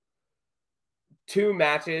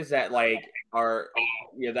matches that like are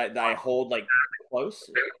that I hold like close.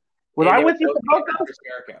 Was And I they were with you both for both of Chris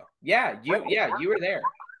Jericho. Yeah, you were there.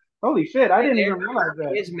 Holy shit, I didn't even realize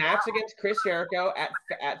that. His match against Chris Jericho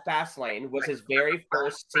at Fastlane was his very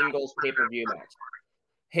first singles pay-per-view match.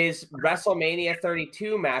 His WrestleMania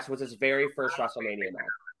 32 match was his very first WrestleMania match.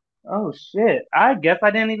 Oh shit! I guess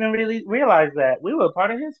I didn't even really realize that. We were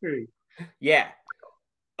part of history. Yeah.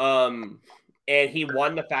 And he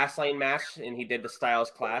won the Fastlane match, and he did the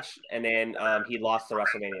Styles Clash, and then he lost the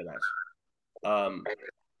WrestleMania match.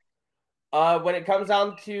 When it comes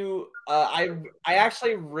down to, I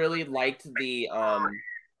actually really liked the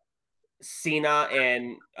Cena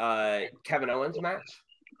and Kevin Owens match.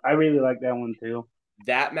 I really like that one too.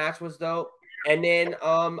 That match was dope. And then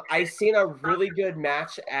I seen a really good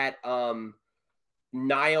match at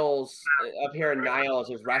Niles up here in Niles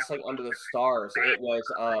is Wrestling Under the Stars. It was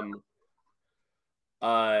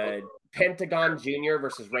Pentagon Jr.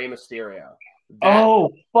 versus Rey Mysterio.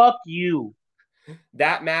 Fuck you.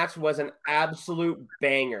 That match was an absolute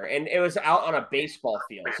banger, and it was out on a baseball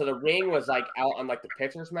field. So the ring was like out on like the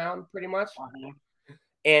pitcher's mound, pretty much.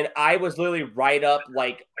 And I was literally right up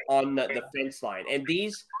like on the fence line. And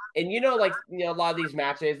like a lot of these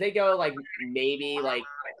matches, they go like maybe like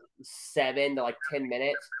 7 to like 10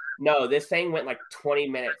 minutes. No, this thing went like 20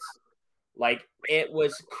 minutes. Like it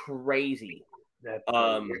was crazy.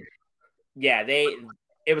 Yeah,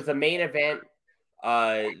 it was the main event.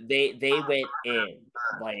 They went in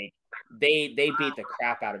like they beat the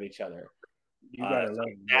crap out of each other.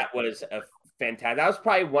 That was a fantastic. That was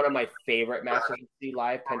probably one of my favorite matches to see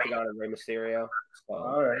live, Pentagon and Rey Mysterio. So,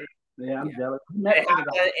 all right. Yeah, I'm jealous. At an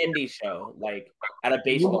indie show, like at a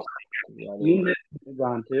baseball. You met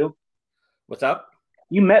Pentagon too. What's up?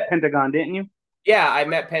 You met Pentagon, didn't you? Yeah, I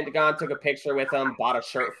met Pentagon, took a picture with him, bought a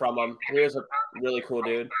shirt from him. He was a really cool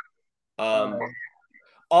dude.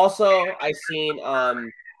 Also, I seen a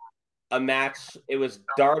match. It was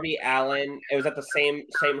Darby Allin. It was at the same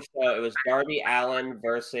show. It was Darby Allin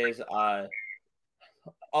versus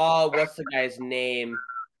what's the guy's name?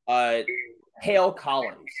 Hale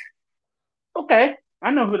Collins. Okay,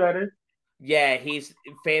 I know who that is. Yeah, he's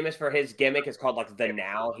famous for his gimmick. It's called like the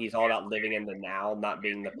now. He's all about living in the now, not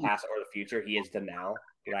being the past or the future. He is the now,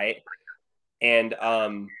 right? And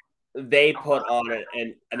they put on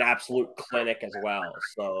an absolute clinic as well.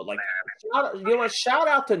 So like, shout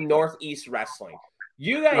out to Northeast Wrestling.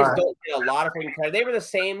 You guys don't get a lot of freaking credit. They were the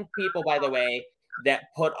same people, by the way,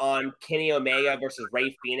 that put on Kenny Omega versus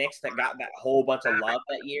Ray Phoenix that got that whole bunch of love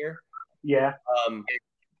that year. Yeah.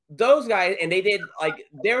 Those guys, and they did like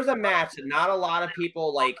there was a match that not a lot of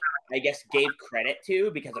people like I guess gave credit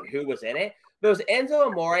to because of who was in it. But it was Enzo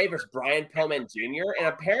Amore versus Brian Pillman Jr. And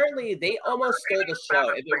apparently they almost stole the show.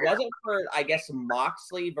 If it wasn't for I guess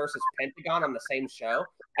Moxley versus Pentagon on the same show,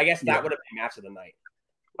 I guess that would have been match of the night.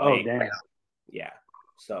 Like, damn. Yeah.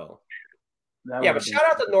 So but shout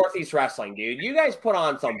out to Northeast Wrestling, dude. You guys put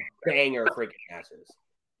on some banger freaking matches.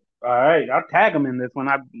 All right, I'll tag them in this when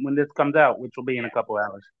this comes out, which will be in a couple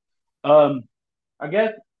hours. I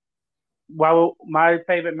guess while my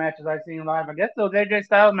favorite matches I've seen live, I guess those AJ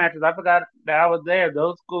Styles matches. I forgot that I was there.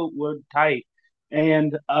 Those were tight,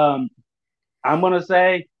 and I'm gonna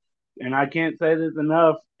say, and I can't say this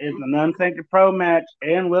enough, it's an Unsanctioned Pro match.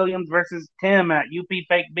 Aaron Williams versus Tim at UP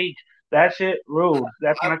Fake Beach. That shit ruled.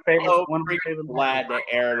 That's my favorite. One of my favorite. Glad that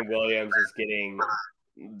Aaron Williams is getting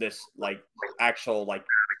this like actual like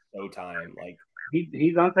showtime. Like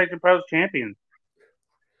he's Unsanctioned Pro's champion.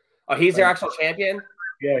 Oh, he's their actual champion?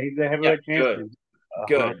 Yeah, he's the heavyweight champion.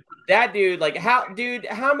 Good. That dude, like how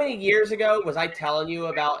many years ago was I telling you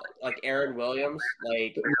about like Aaron Williams?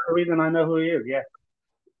 Like the reason I know who he is, yeah.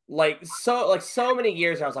 Like so many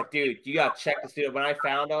years I was like, dude, you gotta check this dude. When I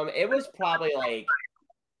found him, it was probably like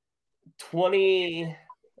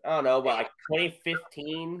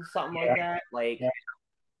 2015, something like that. Like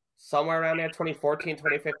somewhere around there, 2014,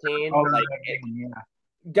 2015.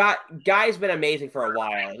 Guy's been amazing for a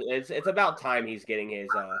while. It's about time he's getting his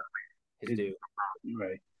due.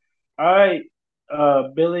 Right. All right,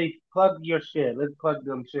 Billy, plug your shit. Let's plug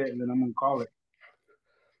them shit, and then I'm gonna call it.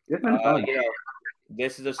 It's been fun.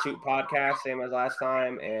 This is a Shoot podcast, same as last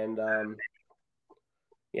time, and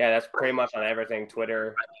that's pretty much on everything: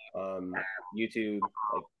 Twitter, YouTube,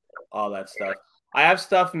 like all that stuff. I have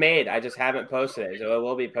stuff made. I just haven't posted it, so it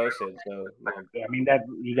will be posted. So I mean that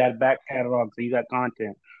you got a back catalog, so you got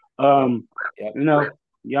content. Young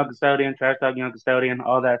Custodian, Trash Talk Young Custodian,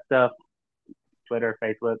 all that stuff. Twitter,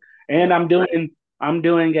 Facebook, and I'm doing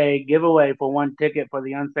a giveaway for one ticket for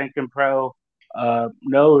the Unsanctioned Pro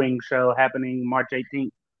No Ring show happening March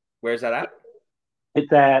 18th. Where's that at?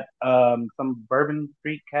 It's at some Bourbon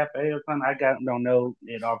Street Cafe or something. I don't know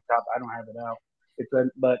it off top. I don't have it out.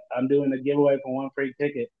 but I'm doing a giveaway for one free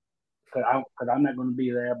ticket because I'm not going to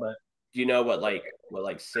be there. But Do you know what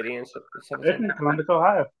city and stuff? it's in Columbus,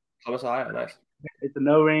 Ohio. Columbus, Ohio. Nice. It's a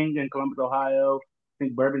no ring in Columbus, Ohio. I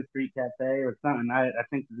think Bourbon Street Cafe or something. I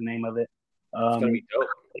think is the name of it. It's gonna be dope.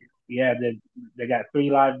 Yeah, they got 3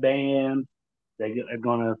 live bands. They're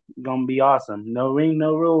gonna be awesome. No ring,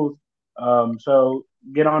 no rules. So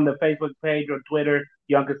get on the Facebook page or Twitter,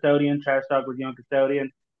 Young Custodian, Trash Talk with Young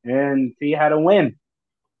Custodian, and see how to win.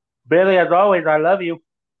 Billy, as always, I love you.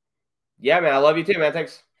 Yeah, man, I love you too, man.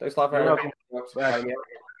 Thanks a lot for You're having welcome. me.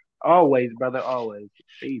 Always, brother, always.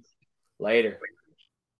 Peace. Later.